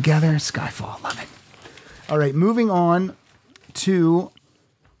 Face it all together. Skyfall. Love it. All right, moving on to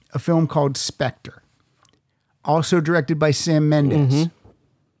a film called Spectre, also directed by Sam Mendes.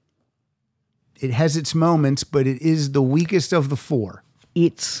 It has its moments, but it is the weakest of the four.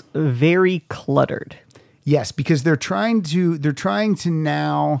 It's very cluttered. Yes, because they're trying to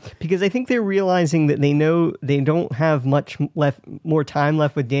now. Because I think they're realizing that they know they don't have more time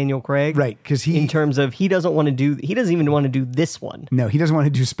left with Daniel Craig. Right, because in terms of he doesn't even want to do this one. No, he doesn't want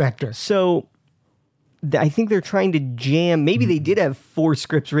to do Spectre. So I think they're trying to jam. Maybe they did have 4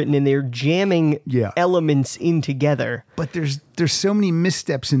 scripts written and they're jamming elements in together. But there's so many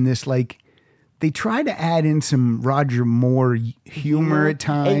missteps in this. Like they try to add in some Roger Moore humor at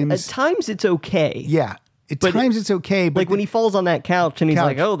times. And at times it's okay. Yeah. At times it's okay. But like when he falls on that couch and he's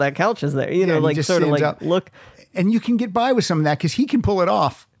like, oh, that couch is there. You know, like sort of like, up. Look. And you can get by with some of that because he can pull it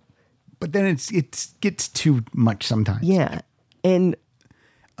off. But then it gets too much sometimes. Yeah. And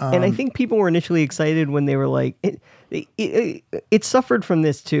I think people were initially excited when they were like, it suffered from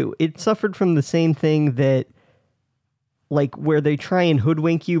this too. It suffered from the same thing that, like, where they try and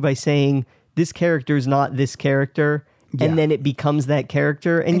hoodwink you by saying this character is not this character. Yeah. And then it becomes that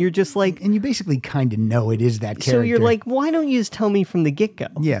character, and you're just like... And you basically kind of know it is that character. So you're like, why don't you just tell me from the get-go?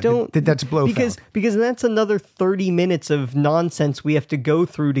 Yeah, that's Blofeld. Because that's another 30 minutes of nonsense we have to go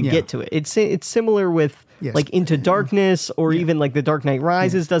through to get to it. It's similar with... Yes. Like Into Darkness, or even like The Dark Knight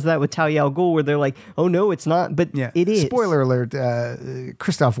Rises does that with Talia al Ghul, where they're like, "Oh no, it's not," but it is. Spoiler alert: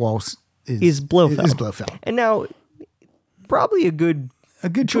 Christoph Waltz is Blofeld, and now probably a good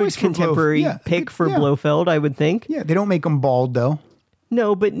choice, contemporary pick for Blofeld, I would think. Yeah, they don't make him bald though.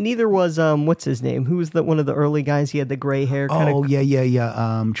 No, but neither was what's his name? Who was one of the early guys? He had the gray hair.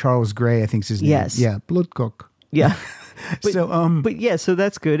 Charles Gray, I think's his name. Yes, Bloodcock. Yeah. But, so so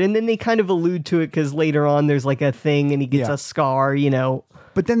that's good. And then they kind of allude to it because later on there's like a thing and he gets a scar, you know.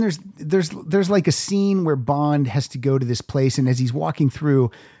 But then there's like a scene where Bond has to go to this place, and as he's walking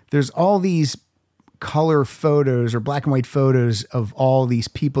through, there's all these color photos or black and white photos of all these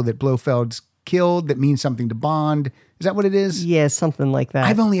people that Blofeld's killed that mean something to Bond. Is that what it is? Yeah, something like that.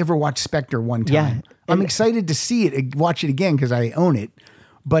 I've only ever watched Spectre one time. Yeah. I'm excited to see it, watch it again because I own it.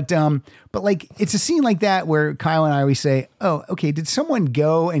 But like it's a scene like that where Kyle and I always say, "Oh, okay, did someone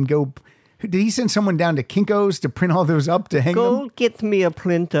go? Did he send someone down to Kinko's to print all those up to hang them? Go get me a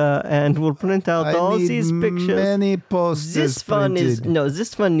printer and we'll print out all these pictures. Many posters this one printed.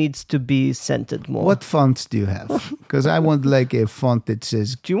 This one needs to be scented more. What fonts do you have? Because I want like a font that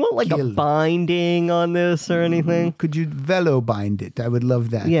says. Do you want like a binding on this or anything? Could you velo bind it? I would love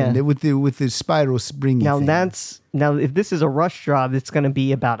that. Yeah, and with the spiral springy. Now if this is a rush job, it's going to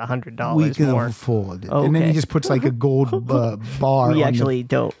be about $100 we can more. afford it. Okay. And then he just puts like a gold bar. We actually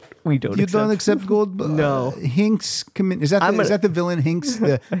don't. We don't. You don't accept gold? No. Hinks. Is that the villain Hinks?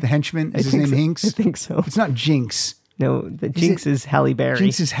 The henchman? Is his name Hinks? I think so. It's not Jinx. No, the Jinx is Halle Berry.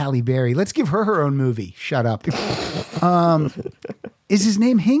 Jinx is Halle Berry. Let's give her own movie. Shut up. Is his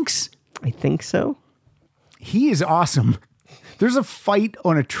name Hinks? I think so. He is awesome. There's a fight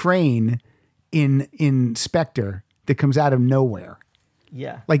on a train in Spectre that comes out of nowhere.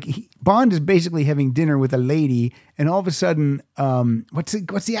 Yeah. Like Bond is basically having dinner with a lady, and all of a sudden, what's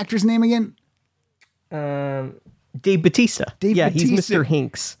the actor's name again? Dave Bautista. He's Mr.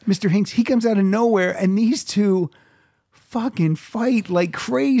 Hinks. Mr. Hinks. He comes out of nowhere, and these two fucking fight like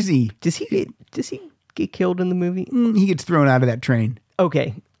crazy. Does he get killed in the movie? He gets thrown out of that train.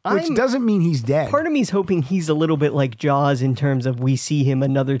 Okay. Which doesn't mean he's dead. Part of me is hoping he's a little bit like Jaws in terms of we see him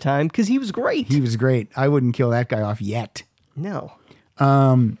another time, because he was great. He was great. I wouldn't kill that guy off yet. No.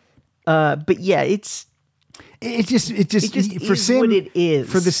 But yeah, it just for is Sam, what it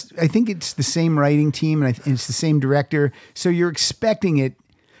is. For this, I think it's the same writing team and it's the same director. So you're expecting it.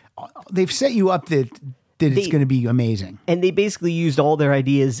 They've set you up that it's going to be amazing. And they basically used all their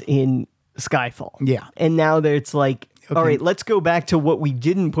ideas in Skyfall. Yeah. And now it's like, all right, let's go back to what we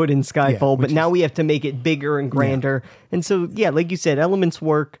didn't put in Skyfall, but now we have to make it bigger and grander. And so, like you said, elements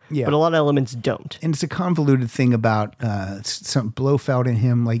work, but a lot of elements don't. And it's a convoluted thing about some Blofeld and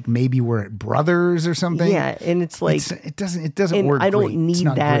him, like maybe we're brothers or something. Yeah, and it's like it doesn't work. I don't great. need It's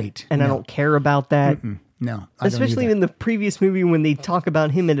not that, great. and I don't care about that. No, I especially don't in the previous movie when they talk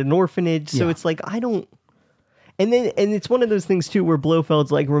about him at an orphanage. So it's like I don't. And it's one of those things too where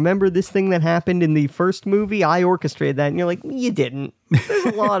Blofeld's like, remember this thing that happened in the first movie? I orchestrated that, and you're like, you didn't. There's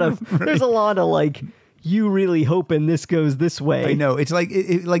a lot of there's a lot of like, you really hoping this goes this way. I know. It's like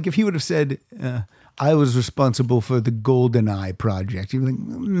like if he would have said, I was responsible for the GoldenEye project. You'd be like,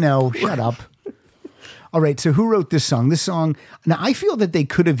 no, shut up. All right, so who wrote this song? This song, now I feel that they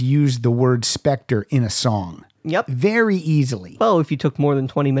could have used the word Spectre in a song. Yep. Very easily. Well, if you took more than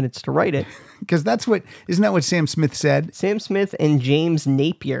 20 minutes to write it. Because isn't that what Sam Smith said? Sam Smith and James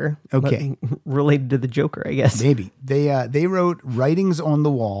Napier. Okay. Related to the Joker, I guess. Maybe. They wrote Writings on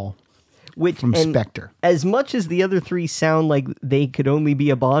the Wall from Spectre. As much as the other three sound like they could only be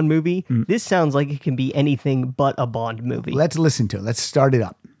a Bond movie, this sounds like it can be anything but a Bond movie. Let's listen to it. Let's start it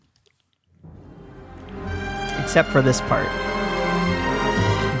up. Except for this part.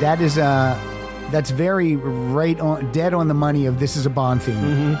 That is that's very dead on the money of this is a Bond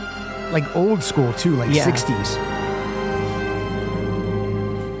theme. Like old school too, like 60s.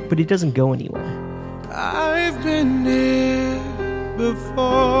 But it doesn't go anywhere. I've been here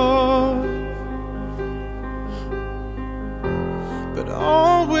before, but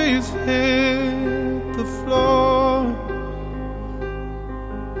always hit the floor.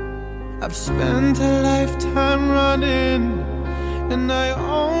 I've spent a lifetime running, and I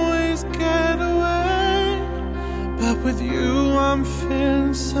always get away. But with you I'm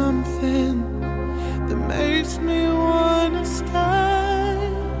feeling something that makes me wanna stay.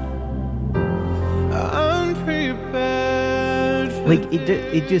 I'm prepared for Like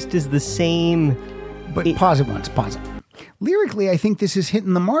it just is the same. But pause it once, pause it. Lyrically, I think this is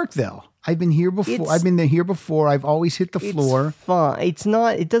hitting the mark though. I've been here before. I've been here before. I've always hit the floor. It's fun. It's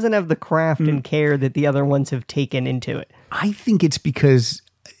not. It doesn't have the craft and care that the other ones have taken into it. I think it's because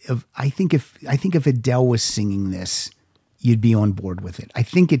of. I think if Adele was singing this, you'd be on board with it. I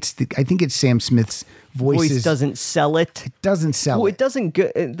think it's Sam Smith's voice doesn't sell it. It doesn't sell Well, it. it doesn't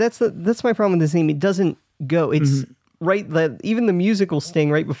go. That's my problem with this theme. It doesn't go. It's right. Even the musical sting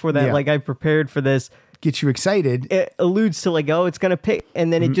right before that. Yeah. Like I prepared for this. Get you excited. It alludes to like, oh, it's gonna pick,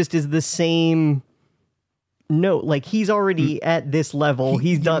 and then it just is the same note. Like he's already at this level.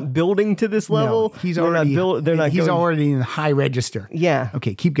 He's not building to this level. No, he's They're already. They're not. He's going, already in the high register. Yeah.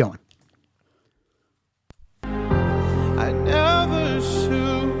 Okay, keep going. I never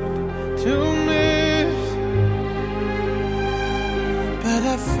shoot to miss, but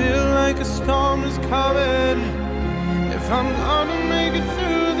I feel like a storm is coming. If I'm gonna make it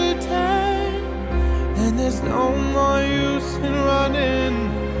through the day, then there's no more use in running.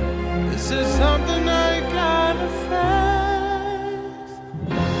 This is something I gotta face.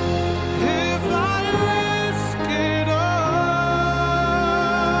 If I risk it all,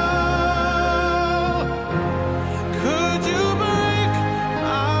 could you break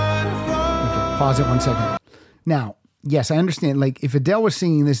my fall? Pause it 1 second. Now, yes, I understand. Like if Adele was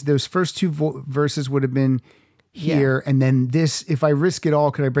singing this, those first two verses would have been here, and then this, if I risk it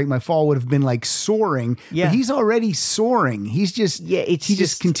all, could I break my fall, would have been like soaring. Yeah. But he's already soaring. He's just he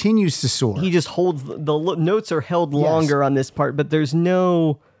just continues to soar. He just holds the notes are held longer on this part, but there's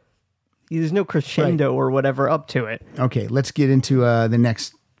no crescendo or whatever up to it. Okay, let's get into the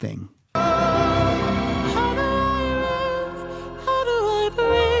next thing. How do I live? How do I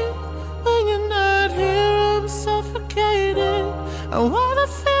breathe? When you're not here, I'm suffocating. I wanna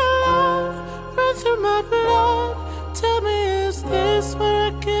feel love run through my blood. Tell me, is this where I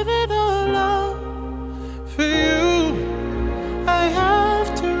give it all up? For you, I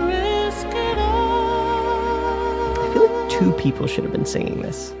have to risk it all. I feel like two people should have been singing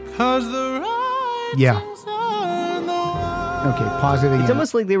this. 'Cause the right Yeah. things are the one. Okay, pause it again. It's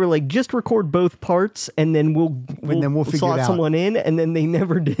almost like they were like, just record both parts, and then we'll figure slot it out. someone in, and then they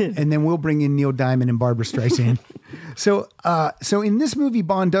never did. And then we'll bring in Neil Diamond and Barbara Streisand. So in this movie,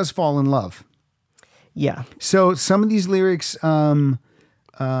 Bond does fall in love. Yeah. So some of these lyrics, how do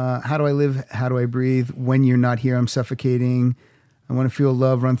I live? How do I breathe? When you're not here, I'm suffocating. I want to feel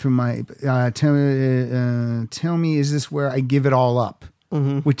love run through my. Tell me, is this where I give it all up?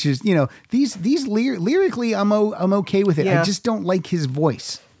 Which is, these lyrically, I'm okay with it. Yeah. I just don't like his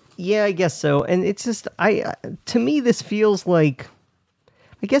voice. Yeah, I guess so. And it's just, to me, this feels like,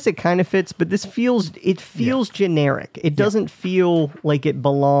 I guess it kind of fits, but it feels generic. It doesn't feel like it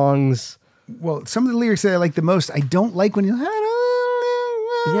belongs well, some of the lyrics that I like the most, I don't like when you.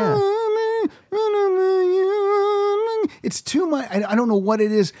 Yeah. It's too much. I don't know what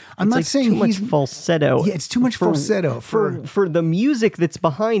it is. I'm It's not like saying too much he's falsetto. Yeah, it's too much falsetto for the music that's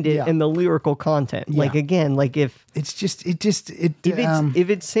behind it Yeah. and the lyrical content. Yeah. Like again, like if It's if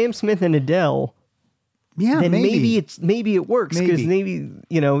it's Sam Smith and Adele, yeah, then maybe it works because maybe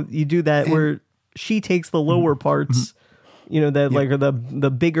you do that where she takes the lower parts. That like are the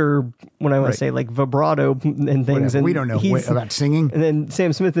bigger, when I want Right. to say like vibrato and things. Whatever. And We don't know he's- about singing. And then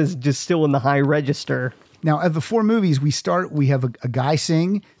Sam Smith is just still in the high register. Now, of the 4 movies, we have a guy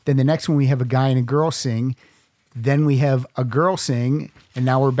sing. Then the next one, we have a guy and a girl sing. Then we have a girl sing, and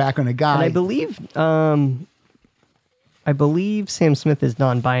now we're back on a guy. And I believe Sam Smith is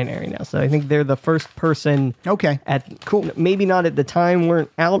non-binary now, so I think they're the first person. Okay, cool. Maybe not at the time weren't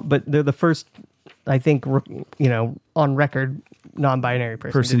out, but they're the first, I think, on record non-binary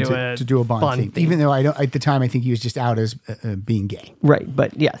person to do a Bond theme. Even though I don't at the time, I think he was just out as being gay. Right,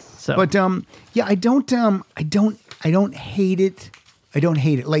 but yes. So, but yeah, I don't hate it. I don't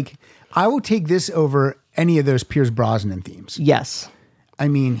hate it. Like I will take this over any of those Pierce Brosnan themes. Yes. I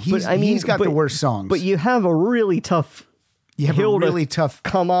mean, he's got the worst songs. But you have a really tough. You have hill a really to tough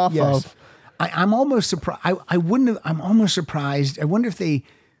come off of. I'm almost surprised. I wouldn't have. I'm almost surprised. I wonder if they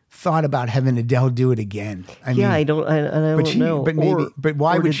thought about having Adele do it again. I mean, I don't know. But maybe. But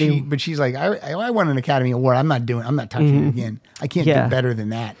why or would did she? they- But she's like, I won an Academy Award. I'm not touching it again. I can't Yeah. do better than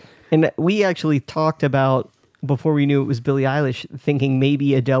that. And we actually talked about, before we knew it was Billie Eilish, thinking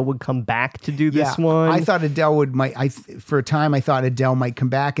maybe Adele would come back to do this one. I thought Adele for a time, I thought Adele might come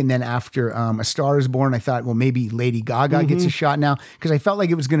back. And then after A Star is Born, I thought, well, maybe Lady Gaga gets a shot now. Because I felt like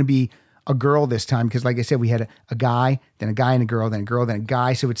it was going to be a girl this time. Because like I said, we had a guy, then a guy and a girl, then a girl, then a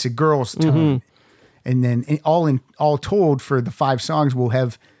guy. So it's a girl's tone. And then all told, for the 5 songs, we'll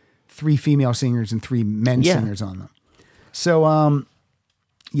have 3 female singers and 3 men singers on them. So,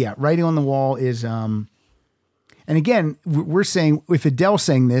 yeah, Writing on the Wall is... And again, we're saying if Adele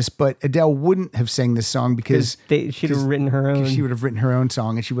sang this, but Adele wouldn't have sang this song because she'd have written her own. She would have written her own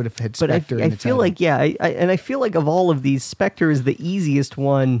song, and she would have had But Spectre. I feel like I feel like of all of these, Spectre is the easiest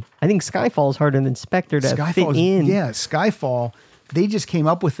one. I think Skyfall is harder than Spectre to fit in. Yeah, Skyfall. They just came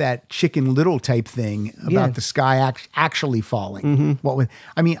up with that Chicken Little type thing about the sky actually falling. What with?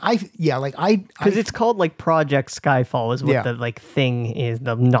 I mean, because it's called like Project Skyfall is what the like thing is,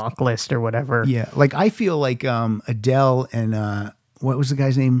 the knock list or whatever. Yeah, like I feel like Adele and what was the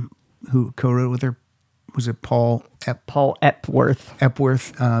guy's name who co-wrote with her? Was it Paul Epworth?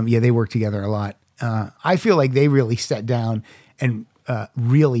 Epworth. Yeah, they worked together a lot. I feel like they really sat down and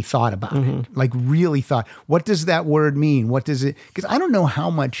really thought about it. Like really thought, what does that word mean? What does it? Because I don't know how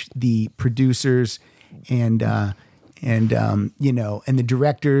much the producers and the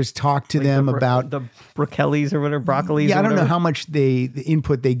directors talk to them about the broccolis or whatever, broccolis. Yeah, or I don't know whatever. how much the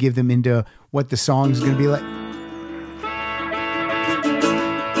input they give them into what the song's going to be like.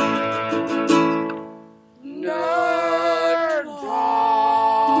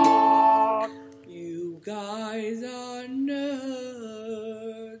 You guys are nerds.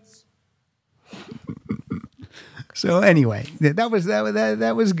 So anyway,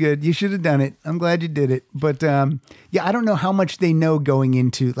 that was good. You should have done it. I'm glad you did it. But yeah, I don't know how much they know going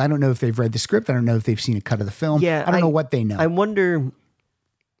into. I don't know if they've read the script. I don't know if they've seen a cut of the film. Yeah, I don't know what they know. I wonder.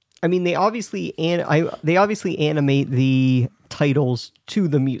 I mean, they obviously animate the titles to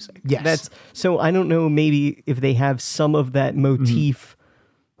the music. Yes. So I don't know. Maybe if they have some of that motif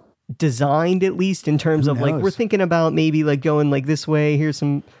designed, at least in terms Who of like knows? we're thinking about maybe like going like this way. Here's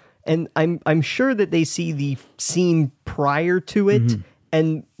some, and I'm sure that they see the scene prior to it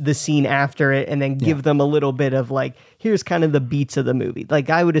and the scene after it, and then give them a little bit of like here's kind of the beats of the movie. Like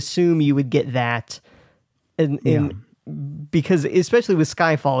I would assume you would get that, and because especially with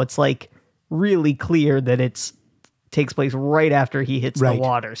Skyfall, it's like really clear that it's takes place right after he hits the Right.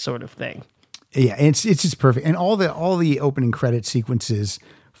 water, sort of thing. Yeah, it's just perfect. And all the opening credit sequences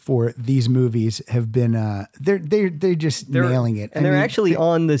for these movies have been they're just nailing it. And they're actually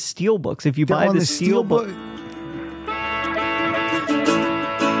on the steelbooks. If you they're buy on the steelbook,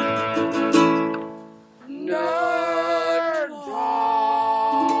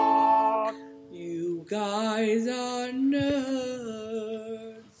 You guys are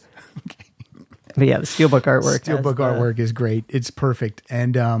nerds. but yeah, the steelbook artwork. has Steelbook the- artwork is great. It's perfect.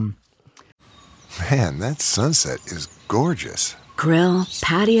 And Man, that sunset is gorgeous. Grill,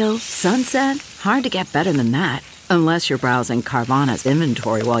 patio, sunset. Hard to get better than that. Unless you're browsing Carvana's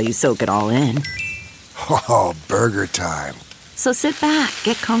inventory while you soak it all in. Oh, burger time. So sit back,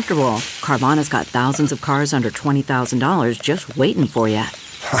 get comfortable. Carvana's got thousands of cars under $20,000 just waiting for you.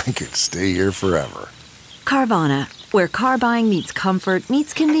 I could stay here forever. Carvana, where car buying meets comfort,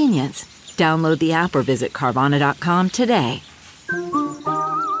 meets convenience. Download the app or visit Carvana.com today.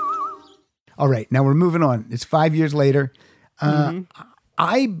 All right, now we're moving on. It's 5 years later.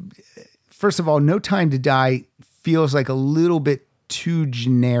 First of all, No Time to Die feels like a little bit too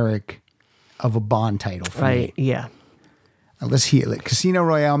generic of a Bond title for me. Yeah. Let's hear it. Casino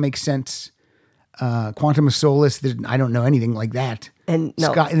Royale makes sense. Quantum of Solace, I don't know anything like that. And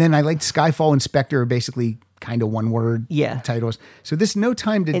no. And then I liked Skyfall and Spectre are basically kind of one word titles. So this No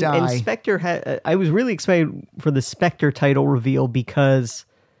Time to Die. And Spectre I was really excited for the Spectre title reveal because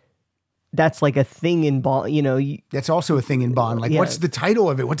that's like a thing in Bond, that's also a thing in Bond. Like, what's the title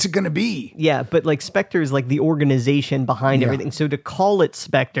of it? What's it going to be? Yeah, but like Spectre is like the organization behind everything. So to call it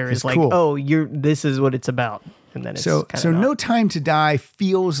Spectre is like, cool. oh, this is what it's about. And then it's so No Time to Die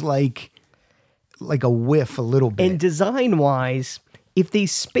feels like a whiff a little bit. And design wise, if they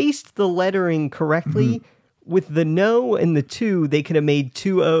spaced the lettering correctly, with the no and the 2, they could have made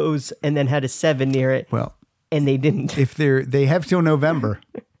 2 O's and then had a 7 near it. Well, and they didn't. If they have till November.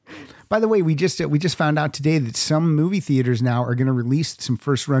 By the way, we just found out today that some movie theaters now are going to release some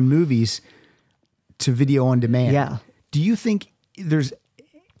first run movies to video on demand. Yeah. Do you think there's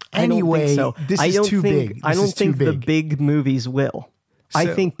any way this is too big? I don't think the big movies will. I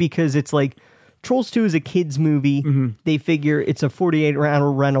think because it's like Trolls 2 is a kids movie. They figure it's a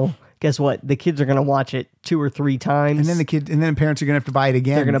 48-hour rental. Guess what? The kids are going to watch it 2 or 3 times, and then parents are going to have to buy it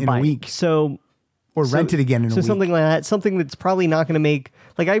again. They're going to buy a week. Or rent it again in a week. So something like that. Something that's probably not going to make...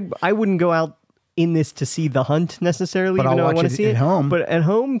 Like, I wouldn't go out in this to see The Hunt necessarily, but even though I want to see it. At home. But at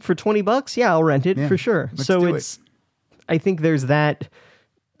home for $20, yeah, I'll rent it for sure. So I think there's that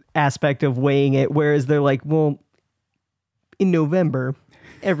aspect of weighing it, whereas they're like, well, in November,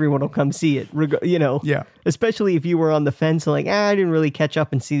 everyone will come see it, Yeah. Especially if you were on the fence and like, I didn't really catch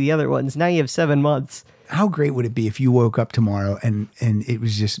up and see the other ones. Now you have 7 months. How great would it be if you woke up tomorrow and it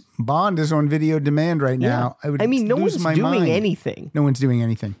was just Bond is on video demand right now? No one's doing anything. No one's doing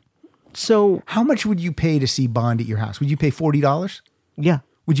anything. So how much would you pay to see Bond at your house? Would you pay $40? Yeah.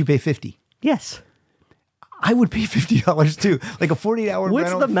 Would you pay $50? Yes. I would pay $50 too. Like a 40-hour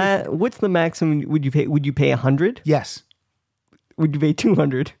rental. What's the maximum would you pay? Would you pay $100? Yes. Would you pay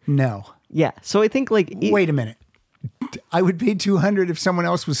 $200? No. Yeah. So I think wait a minute. I would pay $200 if someone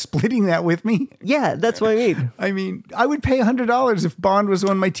else was splitting that with me. Yeah, that's what I mean. I mean, I would pay $100 if Bond was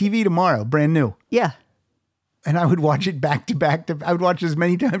on my TV tomorrow, brand new. Yeah. And I would watch it back to back. I would watch it as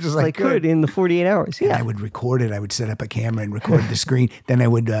many times as I could in the 48 hours. Yeah. And I would record it. I would set up a camera and record the screen. Then I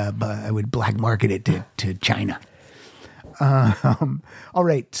would black market it to China. All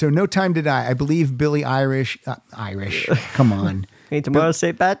right. So No Time to Die. I believe Billie Eilish. Come on. Hey, tomorrow's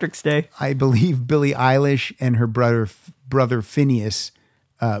St. Patrick's Day. I believe Billie Eilish and her brother Phineas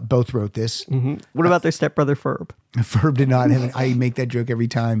both wrote this. Mm-hmm. What about their stepbrother Ferb? Ferb did not have it. I make that joke every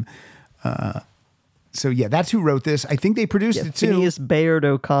time. So yeah, that's who wrote this. I think they produced it too. Phineas Bayard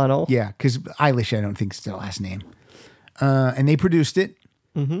O'Connell. Yeah, because Eilish, I don't think is the last name. And they produced it.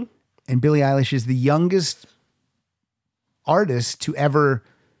 Mm-hmm. And Billie Eilish is the youngest artist to ever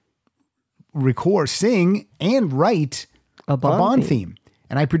record, sing, and write a Bond theme.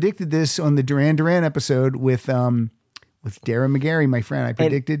 And I predicted this on the Duran Duran episode with Darren McGarry, my friend. I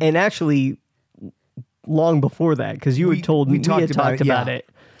predicted, and actually long before that, because you had told me we had talked about it.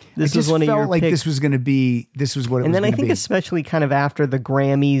 This was one of your like picks. this was going to be. This was what it was. And then I think be. Especially kind of after the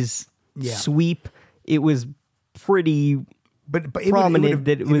Grammys sweep, it was pretty. But prominent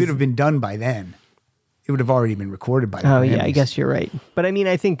it would have been done by then. It would have already been recorded by then. Oh, yeah, I guess you're right. But I mean,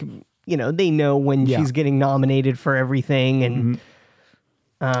 I think, they know when she's getting nominated for everything. And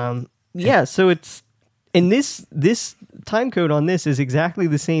so it's, and this time code on this is exactly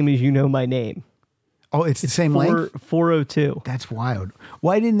the same as You Know My Name. Oh, it's the same length? 4:02. That's wild.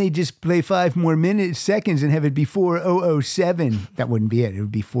 Why didn't they just play 5 more seconds and have it be 4:007? That wouldn't be it. It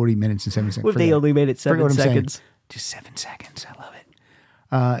would be 40 minutes and 7 seconds. Well, they only made it 7 seconds. Just 7 seconds. I love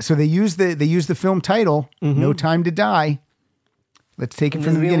it. So they use the film title, No Time to Die. Let's take it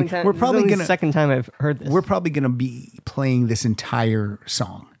from the beginning. We're probably the second time I've heard this. We're probably going to be playing this entire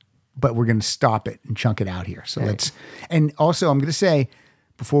song, but we're going to stop it and chunk it out here. So let's. And also, I'm going to say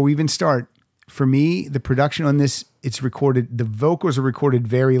before we even start, for me, the production on this, it's recorded. The vocals are recorded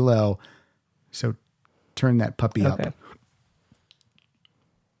very low. So turn that puppy up.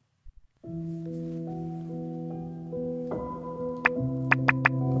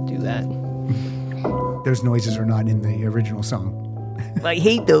 Do that. Those noises are not in the original song. I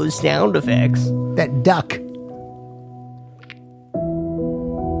hate those sound effects. That duck.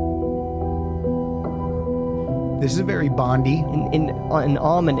 This is very Bondy, and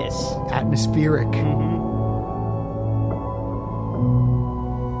ominous. atmospheric.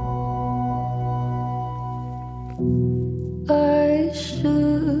 I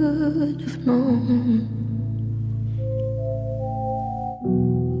should have known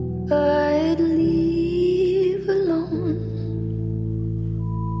I'd leave alone.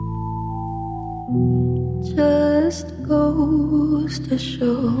 Just goes to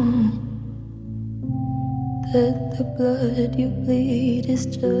show that the blood you bleed is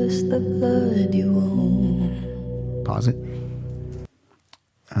just the blood you own. Pause it.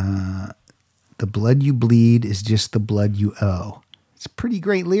 The blood you bleed is just the blood you owe. It's a pretty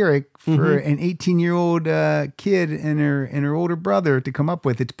great lyric for an 18-year-old kid and her older brother to come up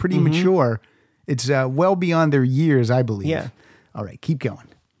with. It's pretty mature. It's well beyond their years, I believe. Yeah. All right, keep going.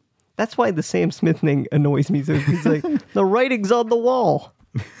 That's why the Sam Smith thing annoys me. So he's like, the writing's on the wall.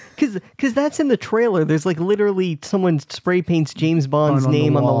 Because that's in the trailer. There's like literally someone spray paints James Bond's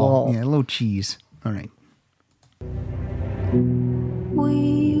name on the wall. Yeah, a little cheese. All right.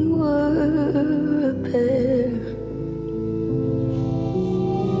 We were a pair,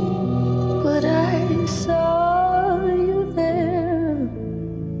 but I saw you there.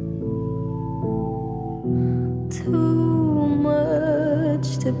 Too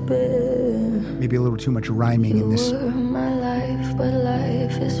much to bear. Maybe a little too much rhyming in this. You were my life, but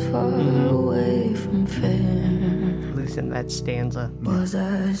life is far away from fair. Listen to that stanza. Was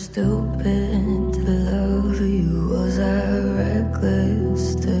I stupid to love you? Was I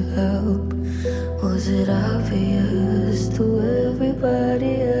reckless to help? Was it obvious to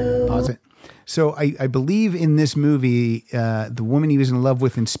everybody else? Pause it. So I believe in this movie, the woman he was in love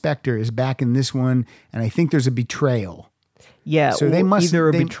with, Inspector, is back in this one, and I think there's a betrayal. Yeah, So they must either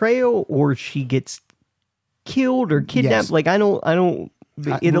a betrayal or she gets killed or kidnapped. Yes. Like I don't.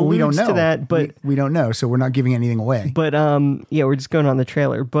 It we don't alludes know. to that, but we don't know, so we're not giving anything away. But yeah, we're just going on the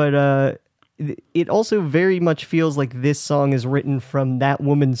trailer. But it also very much feels like this song is written from that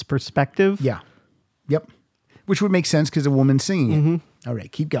woman's perspective. Yeah. Yep. Which would make sense because a woman's singing it. All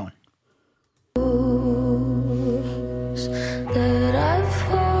right, keep going. That I've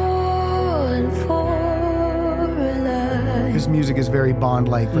fallen for life. This music is very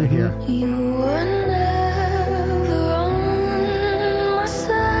Bond-like right here. You were never on my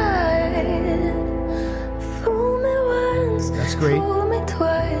side. Fool me once, That's great. fool me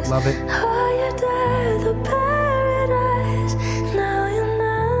twice. Love it. Higher the paradise. Now you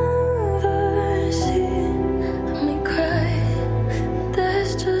never see me cry.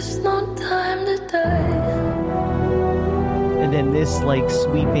 There's just no time to die. And then this like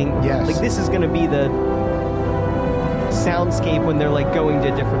sweeping. Yes. Like this is going to be the soundscape when they're like going to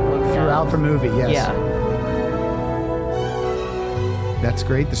different locations. Throughout the movie, yes. Yeah. That's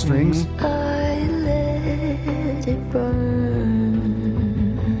great. The strings. I let it burn.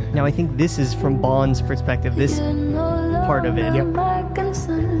 Now I think this is from Bond's perspective. This You're no part of it. longer Yep. my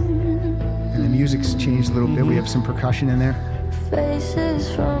concern. And the music's changed a little bit. We have some percussion in there. Faces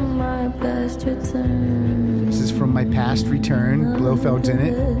from my past return. This is From My Past Return. Blofeld's in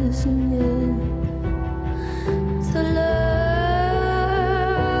it. To learn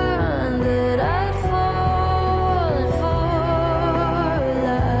that I've fallen for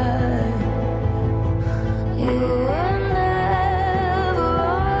life. You were never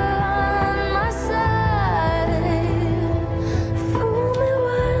on my side. Fool me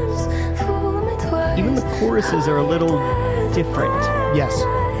once, fool me twice. Even the choruses are a little different. Yes.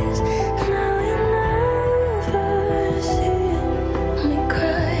 Now you never see me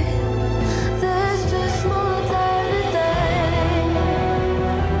cry. There's just no time to die.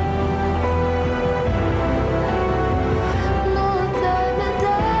 No time to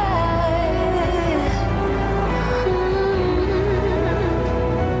die.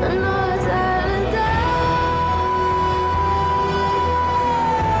 No time to die.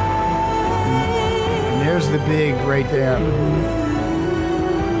 And there's the big right there.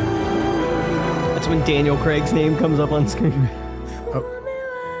 That's when Daniel Craig's name comes up on screen. Fool me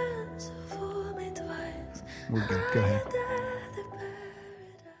once, fool me twice. We're good. Go ahead.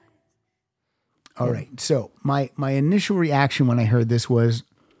 All right. So my initial reaction when I heard this was,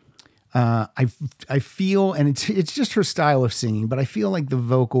 I feel, and it's just her style of singing, but I feel like the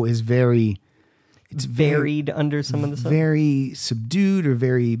vocal is it's Buried under some of the stuff. very subdued or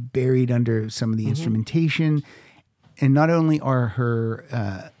very buried under some of the instrumentation. And not only are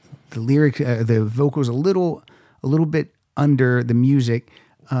her the lyrics, the vocals a little bit under the music.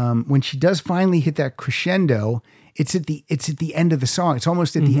 When she does finally hit that crescendo, it's at the end of the song. It's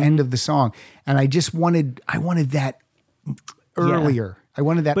almost at the end of the song, and I wanted that earlier. I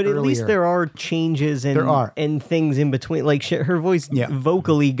wanted that But earlier. at least there are changes and There are. and things in between. Like her voice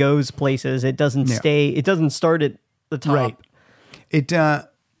vocally goes places. It doesn't stay. It doesn't start at the top. Right. It and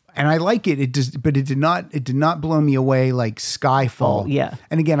I like it. It just, but it did not blow me away like Skyfall. Oh, yeah.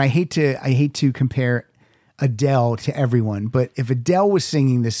 And again, I hate to compare Adele to everyone, but if Adele was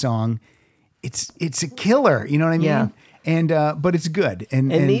singing this song, it's a killer. You know what I mean? Yeah. And but it's good. And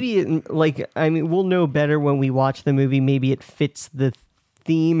maybe we'll know better when we watch the movie. Maybe it fits the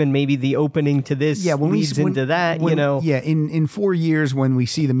theme, and maybe the opening to this leads into that. In 4 years when we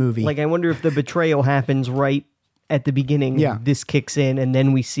see the movie, like I wonder if the betrayal happens right at the beginning. Yeah. This kicks in, and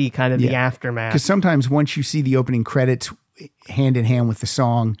then we see kind of the aftermath. Because sometimes once you see the opening credits hand in hand with the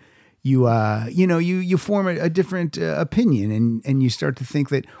song, you form a different opinion, and you start to think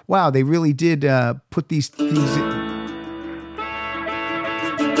that, wow, they really did put these things.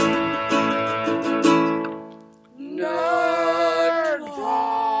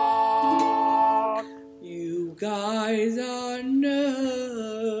 You guys are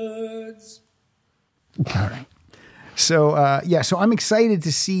nerds. All right. So so I'm excited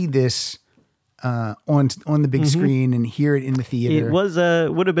to see this on the big screen and hear it in the theater. It was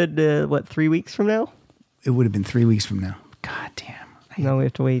would have been 3 weeks from now. It would have been 3 weeks from now. God damn. No, we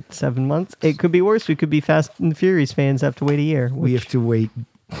have to wait 7 months. It could be worse. We could be Fast and Furious fans, have to wait a year. We have to wait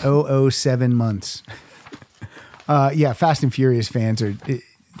 7 months. Fast and Furious fans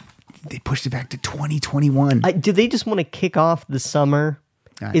they pushed it back to 2021. Do they just want to kick off the summer?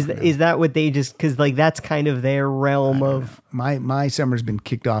 Is that what they just, because like that's kind of their realm of my summer's been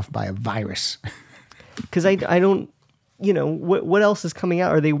kicked off by a virus. Because I don't, what else is coming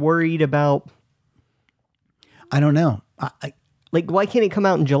out? Are they worried about? I don't know. Like, why can't it come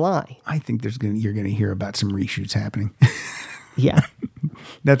out in July? I think you're gonna hear about some reshoots happening. Yeah,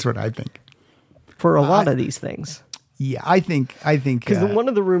 that's what I think for a lot of these things. Yeah, I think because one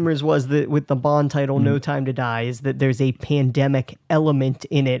of the rumors was that with the Bond title, No Time to Die, is that there's a pandemic element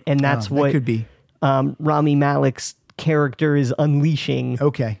in it, and that's that what could be. Rami Malek's character is unleashing.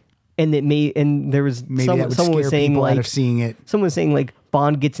 Okay, and there was someone was saying out of seeing it. Someone was saying like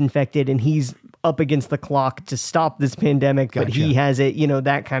Bond gets infected and he's up against the clock to stop this pandemic, but he has it,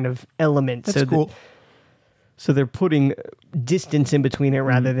 that kind of element. That's cool. So they're putting distance in between it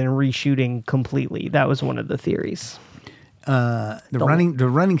rather than reshooting completely. That was one of the theories. The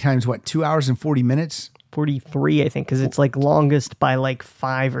running time is what, 2 hours and 40 minutes? 43, I think, because it's like longest by like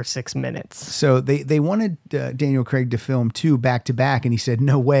 5 or 6 minutes. So they wanted Daniel Craig to film 2 back to back, and he said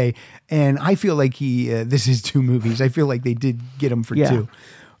no way. And I feel like this is 2 movies. I feel like they did get him for 2,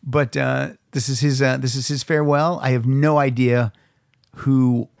 but this is his farewell. I have no idea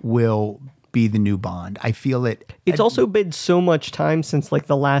who will be the new Bond. I feel it. It's also been so much time since like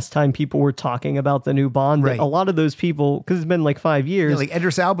the last time people were talking about the new Bond. That a lot of those people, because it's been like 5 years. Yeah, like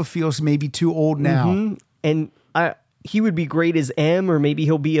Idris Elba feels maybe too old now. Mm-hmm. And he would be great as M, or maybe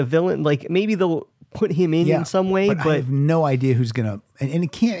he'll be a villain. Like maybe they'll put him in some way. But I have no idea who's gonna. And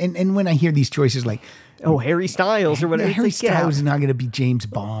it can't. And when I hear these choices, like Harry Styles or whatever, Harry Styles is not going to be James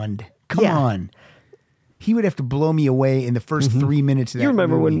Bond. Come on. He would have to blow me away in the first 3 minutes of that. You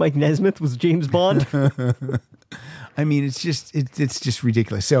remember movie. when Mike Nesmith was James Bond? I mean, it's just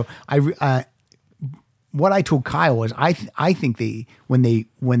ridiculous. So what I told Kyle was I think when they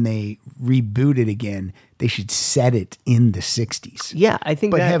reboot it again, they should set it in the 60s. Yeah, I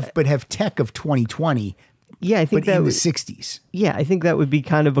think have tech of 2020. Yeah, I think but that in the 60s. Yeah, I think that would be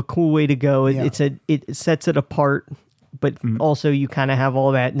kind of a cool way to go. It sets it apart, but also you kind of have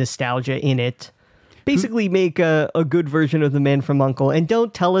all that nostalgia in it. Basically, make a good version of The Man from U.N.C.L.E. And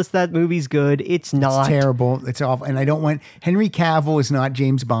don't tell us that movie's good. It's not. It's terrible. It's awful. And I don't want... Henry Cavill is not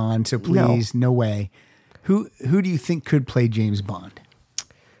James Bond, so please, no way. Who do you think could play James Bond?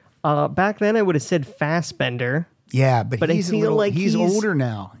 Back then, I would have said Fassbender. Yeah, but I feel like he's older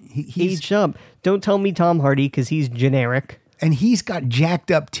now. He's aged up. Don't tell me Tom Hardy, because he's generic. And he's got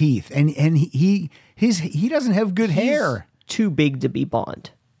jacked up teeth. And he doesn't have good hair. Too big to be Bond.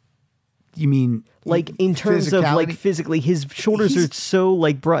 You mean like in terms of like physically, his shoulders are so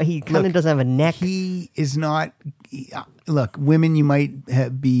like broad. He kind of doesn't have a neck. He is not. Look, women, you might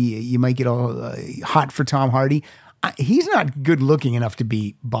get all hot for Tom Hardy. He's not good looking enough to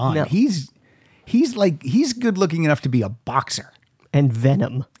be Bond. No. He's good looking enough to be a boxer. And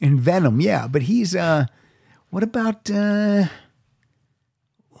Venom. Yeah. But he's what about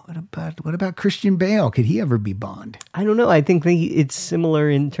Christian Bale? Could he ever be Bond? I don't know. I think it's similar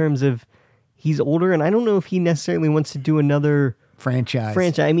in terms of he's older, and I don't know if he necessarily wants to do another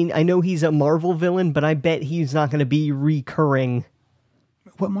franchise. I mean, I know he's a Marvel villain, but I bet he's not going to be recurring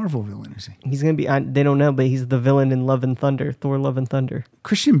What Marvel villain is he? He's going to be, they don't know, but he's the villain in Love and Thunder, Thor Love and Thunder.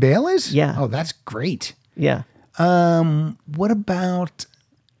 Christian Bale is? Yeah. Oh, that's great. Yeah. What about...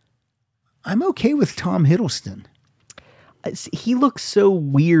 I'm okay with Tom Hiddleston. He looks so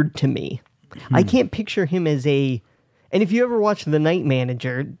weird to me. I can't picture him as a... And if you ever watch The Night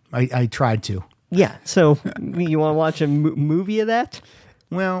Manager... I tried to. Yeah, so you want to watch a movie of that?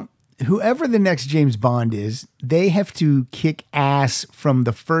 Well, whoever the next James Bond is, they have to kick ass from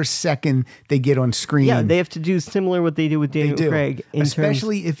the first second they get on screen. Yeah, they have to do similar what they do with Daniel Craig.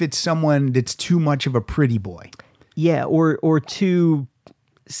 Especially if it's someone that's too much of a pretty boy. Yeah, or too...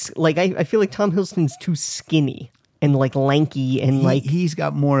 Like, I feel like Tom Hiddleston's too skinny and, like, lanky and, He's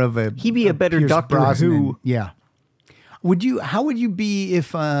got more of a... He'd be a better Pierce Doctor Brosnan. Who. Yeah. How would you be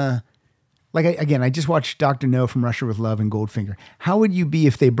if... I just watched Dr. No from Russia with Love and Goldfinger. How would you be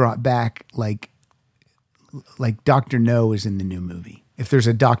if they brought back like Dr. No is in the new movie? If there's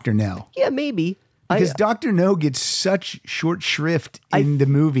a Dr. No. Yeah, maybe. Because Dr. No gets such short shrift in the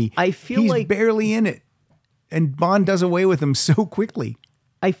movie. I feel he's like barely in it. And Bond does away with him so quickly.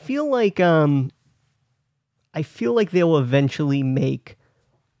 I feel like they'll eventually make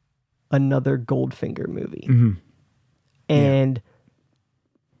another Goldfinger movie. Mm-hmm. And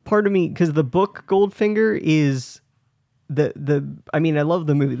part of me, because the book Goldfinger is I mean, I love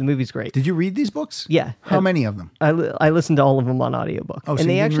the movie. The movie's great. Did you read these books? Yeah. How many of them? I listened to all of them on audiobook. Oh, so you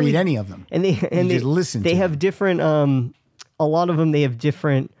didn't read any of them? And they just listened They to have them. different. A lot of them they have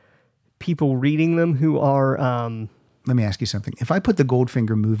different people reading them who are. Let me ask you something. If I put the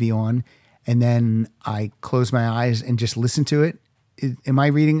Goldfinger movie on and then I close my eyes and just listen to it, am I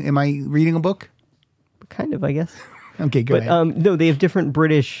reading a book? Kind of, I guess. Okay, go ahead. No, they have different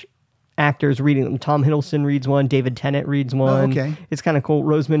British actors reading them. Tom Hiddleston reads one. David Tennant reads one. okay. It's kind of cool.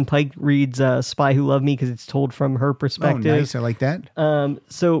 Rosamund Pike reads Spy Who Loved Me because it's told from her perspective. Oh, nice. I like that.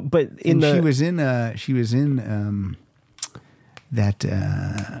 She was in that,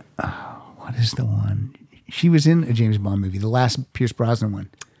 what is the one? She was in a James Bond movie, the last Pierce Brosnan one.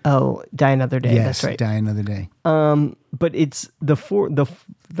 Oh, Die Another Day. Yes, That's right. Die Another Day. But it's the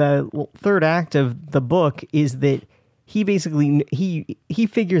third act of the book is that he basically he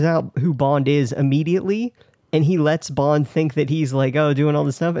figures out who Bond is immediately, and he lets Bond think that he's like, oh, doing all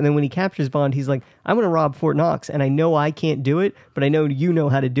this stuff, and then when he captures Bond, he's like, I'm going to rob Fort Knox, and I know I can't do it, but I know you know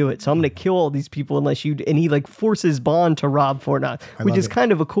how to do it, so I'm going to kill all these people unless you. And he like forces Bond to rob Fort Knox, which is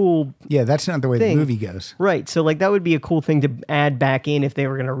kind of a cool. Yeah, that's not the way thing. the movie goes. Right. So like that would be a cool thing to add back in if they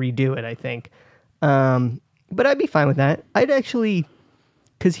were going to redo it, I think. But I'd be fine with that. I'd actually,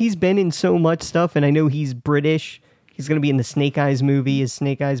 because he's been in so much stuff, and I know he's British. He's going to be in the Snake Eyes movie as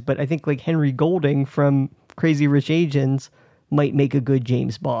Snake Eyes, but I think like Henry Golding from Crazy Rich Asians might make a good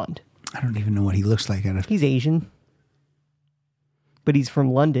James Bond. I don't even know what he looks like. He's Asian, but he's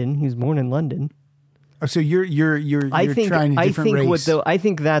from London. He was born in London. Oh, so you're trying a different race. I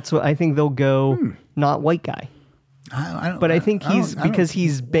think that's what I think they'll go. Not white guy. I think because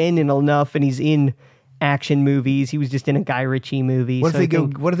he's been in enough and he's in action movies. He was just in a Guy Ritchie movie. What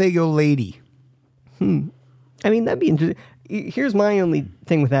if they go lady? I mean, that'd be interesting. Here's my only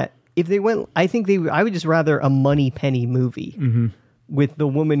thing with that. If they went, I would just rather a Moneypenny movie with the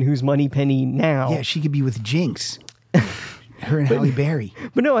woman who's Moneypenny now. Yeah, she could be with Jinx. Her and Halle Berry.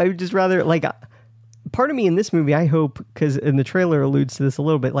 But no, I would just rather, like, part of me in this movie, I hope, because in the trailer alludes to this a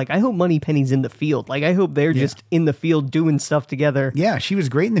little bit, like, I hope Moneypenny's in the field. Like, I hope they're just in the field doing stuff together. Yeah, she was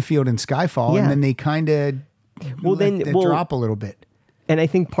great in the field in Skyfall, and then they kind of drop a little bit. And I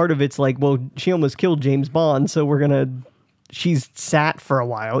think part of it's like, well, she almost killed James Bond, so she's sat for a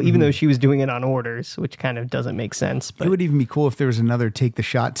while, even though she was doing it on orders, which kind of doesn't make sense. But it would even be cool if there was another take the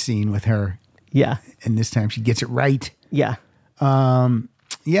shot scene with her. Yeah. And this time she gets it right. Yeah. I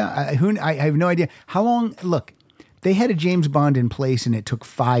have no idea. How long, look, they had a James Bond in place and it took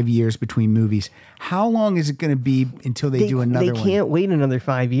 5 years between movies. How long is it going to be until they do another one? They can't wait another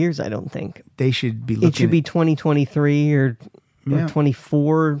 5 years, I don't think. They should be looking It should be 2023 or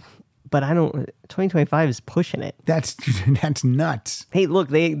 24, but 2025 is pushing it. That's nuts. Hey, look,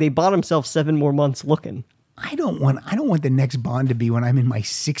 they bought themselves 7 more months looking. I don't want the next Bond to be when I'm in my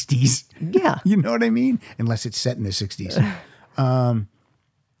 60s. Yeah. You know what I mean? Unless it's set in the 60s.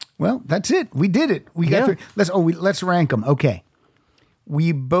 Well, that's it. We did it. We got through. Let's rank them. Okay.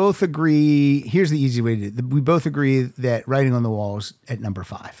 We both agree. Here's the easy way to do it. We both agree that Writing on the Wall is at number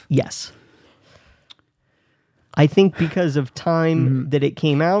 5. Yes. I think because of time that it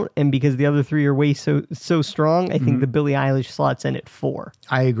came out and because the other 3 are way so strong, I think the Billie Eilish slot's in at 4.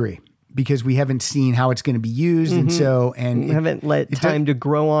 I agree. Because we haven't seen how it's going to be used, and we haven't let time to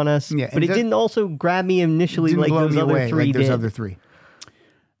grow on us. Yeah, but it didn't also grab me initially like those other 3 did. Those other 3.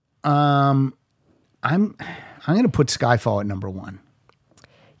 I'm going to put Skyfall at number 1.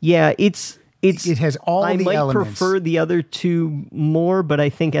 Yeah, it has all I the might elements. prefer the other two more, but I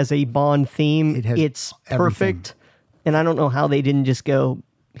think as a Bond theme, it's perfect. And I don't know how they didn't just go,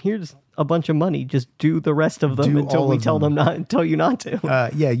 here's a bunch of money, just do the rest of them until we tell you not to.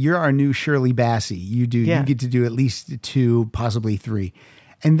 Yeah, you're our new Shirley Bassey. You get to do at least 2, possibly 3.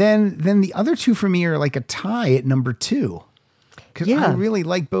 And then the other 2 for me are like a tie at number 2. Because I really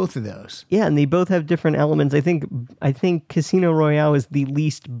like both of those. Yeah, and they both have different elements. I think Casino Royale is the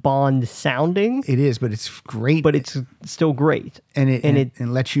least Bond sounding. It is, but it's great. But it's still great. And it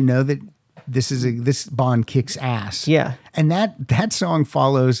lets you know that this Bond kicks ass. Yeah. And that song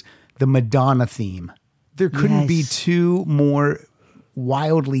follows the Madonna theme. There couldn't be 2 more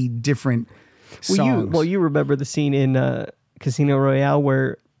wildly different songs. You remember the scene in Casino Royale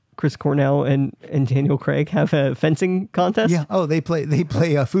where Chris Cornell and Daniel Craig have a fencing contest? Yeah. Oh, they play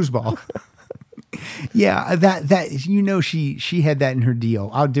foosball. Yeah, that she had that in her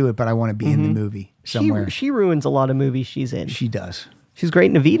deal. I'll do it, but I want to be in the movie somewhere. She ruins a lot of movies she's in. She does. She's great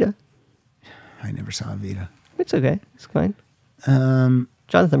in Evita. I never saw Evita. It's okay. It's fine.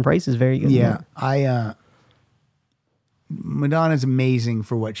 Jonathan Pryce is very good. Yeah, Madonna's amazing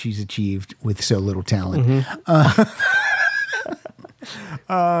for what she's achieved with so little talent.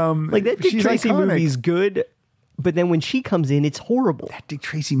 Like that Dick Tracy iconic. movie's good, but then when she comes in, it's horrible. That Dick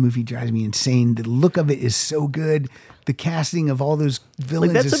Tracy movie drives me insane. The look of it is so good. The casting of all those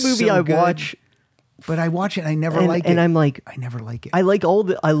villains Like that's a movie so I good. watch. But I watch it and I never like it. And I'm like, I never like it. I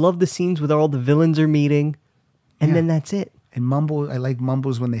love the scenes where all the villains are meeting, and then that's it. And I like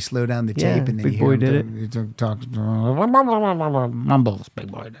mumbles when they slow down the tape and then Big you Boy hear did them talk. Mumbles, Big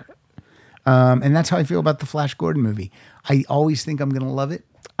Boy did it. And that's how I feel about the Flash Gordon movie. I always think I'm going to love it.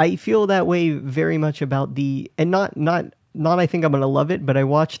 I feel that way very much about not I think I'm going to love it, but I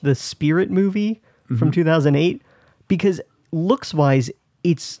watched the Spirit movie from 2008 because looks wise,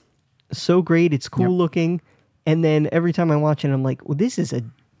 it's so great. It's cool looking. And then every time I watch it, I'm like, well, this is a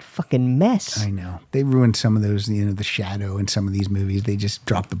fucking mess. I know. They ruined some of those, the shadow in some of these movies. They just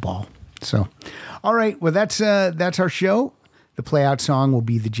dropped the ball. So, all right. Well, that's our show. The play out song will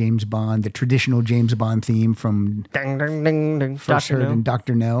be the traditional James Bond theme from Ding, ding, ding, ding. First Dr. Heard No. and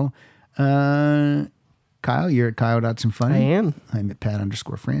Dr. No. Kyle, you're at Kyle.SomeFunny. I am. I'm at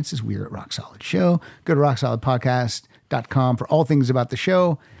Pat_Francis. We're at Rock Solid Show. Go to rocksolidpodcast.com for all things about the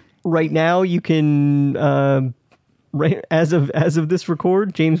show. Right now, you can, as of this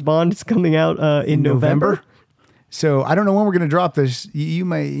record, James Bond is coming out in November. So I don't know when we're going to drop this. You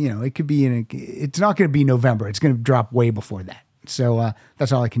might, it could be it's not going to be November. It's going to drop way before that. So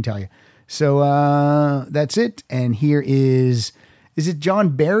that's all I can tell you. So that's it. And here is it John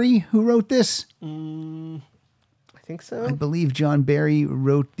Barry who wrote this? I think so. I believe John Barry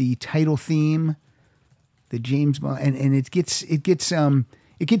wrote the title theme, the James Bond, and it gets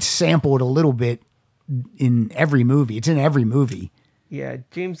sampled a little bit in every movie. It's in every movie. Yeah,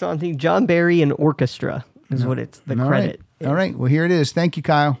 James Bond theme, John Barry and Orchestra is what it's the credit. All right. Well, here it is. Thank you,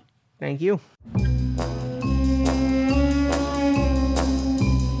 Kyle. Thank you.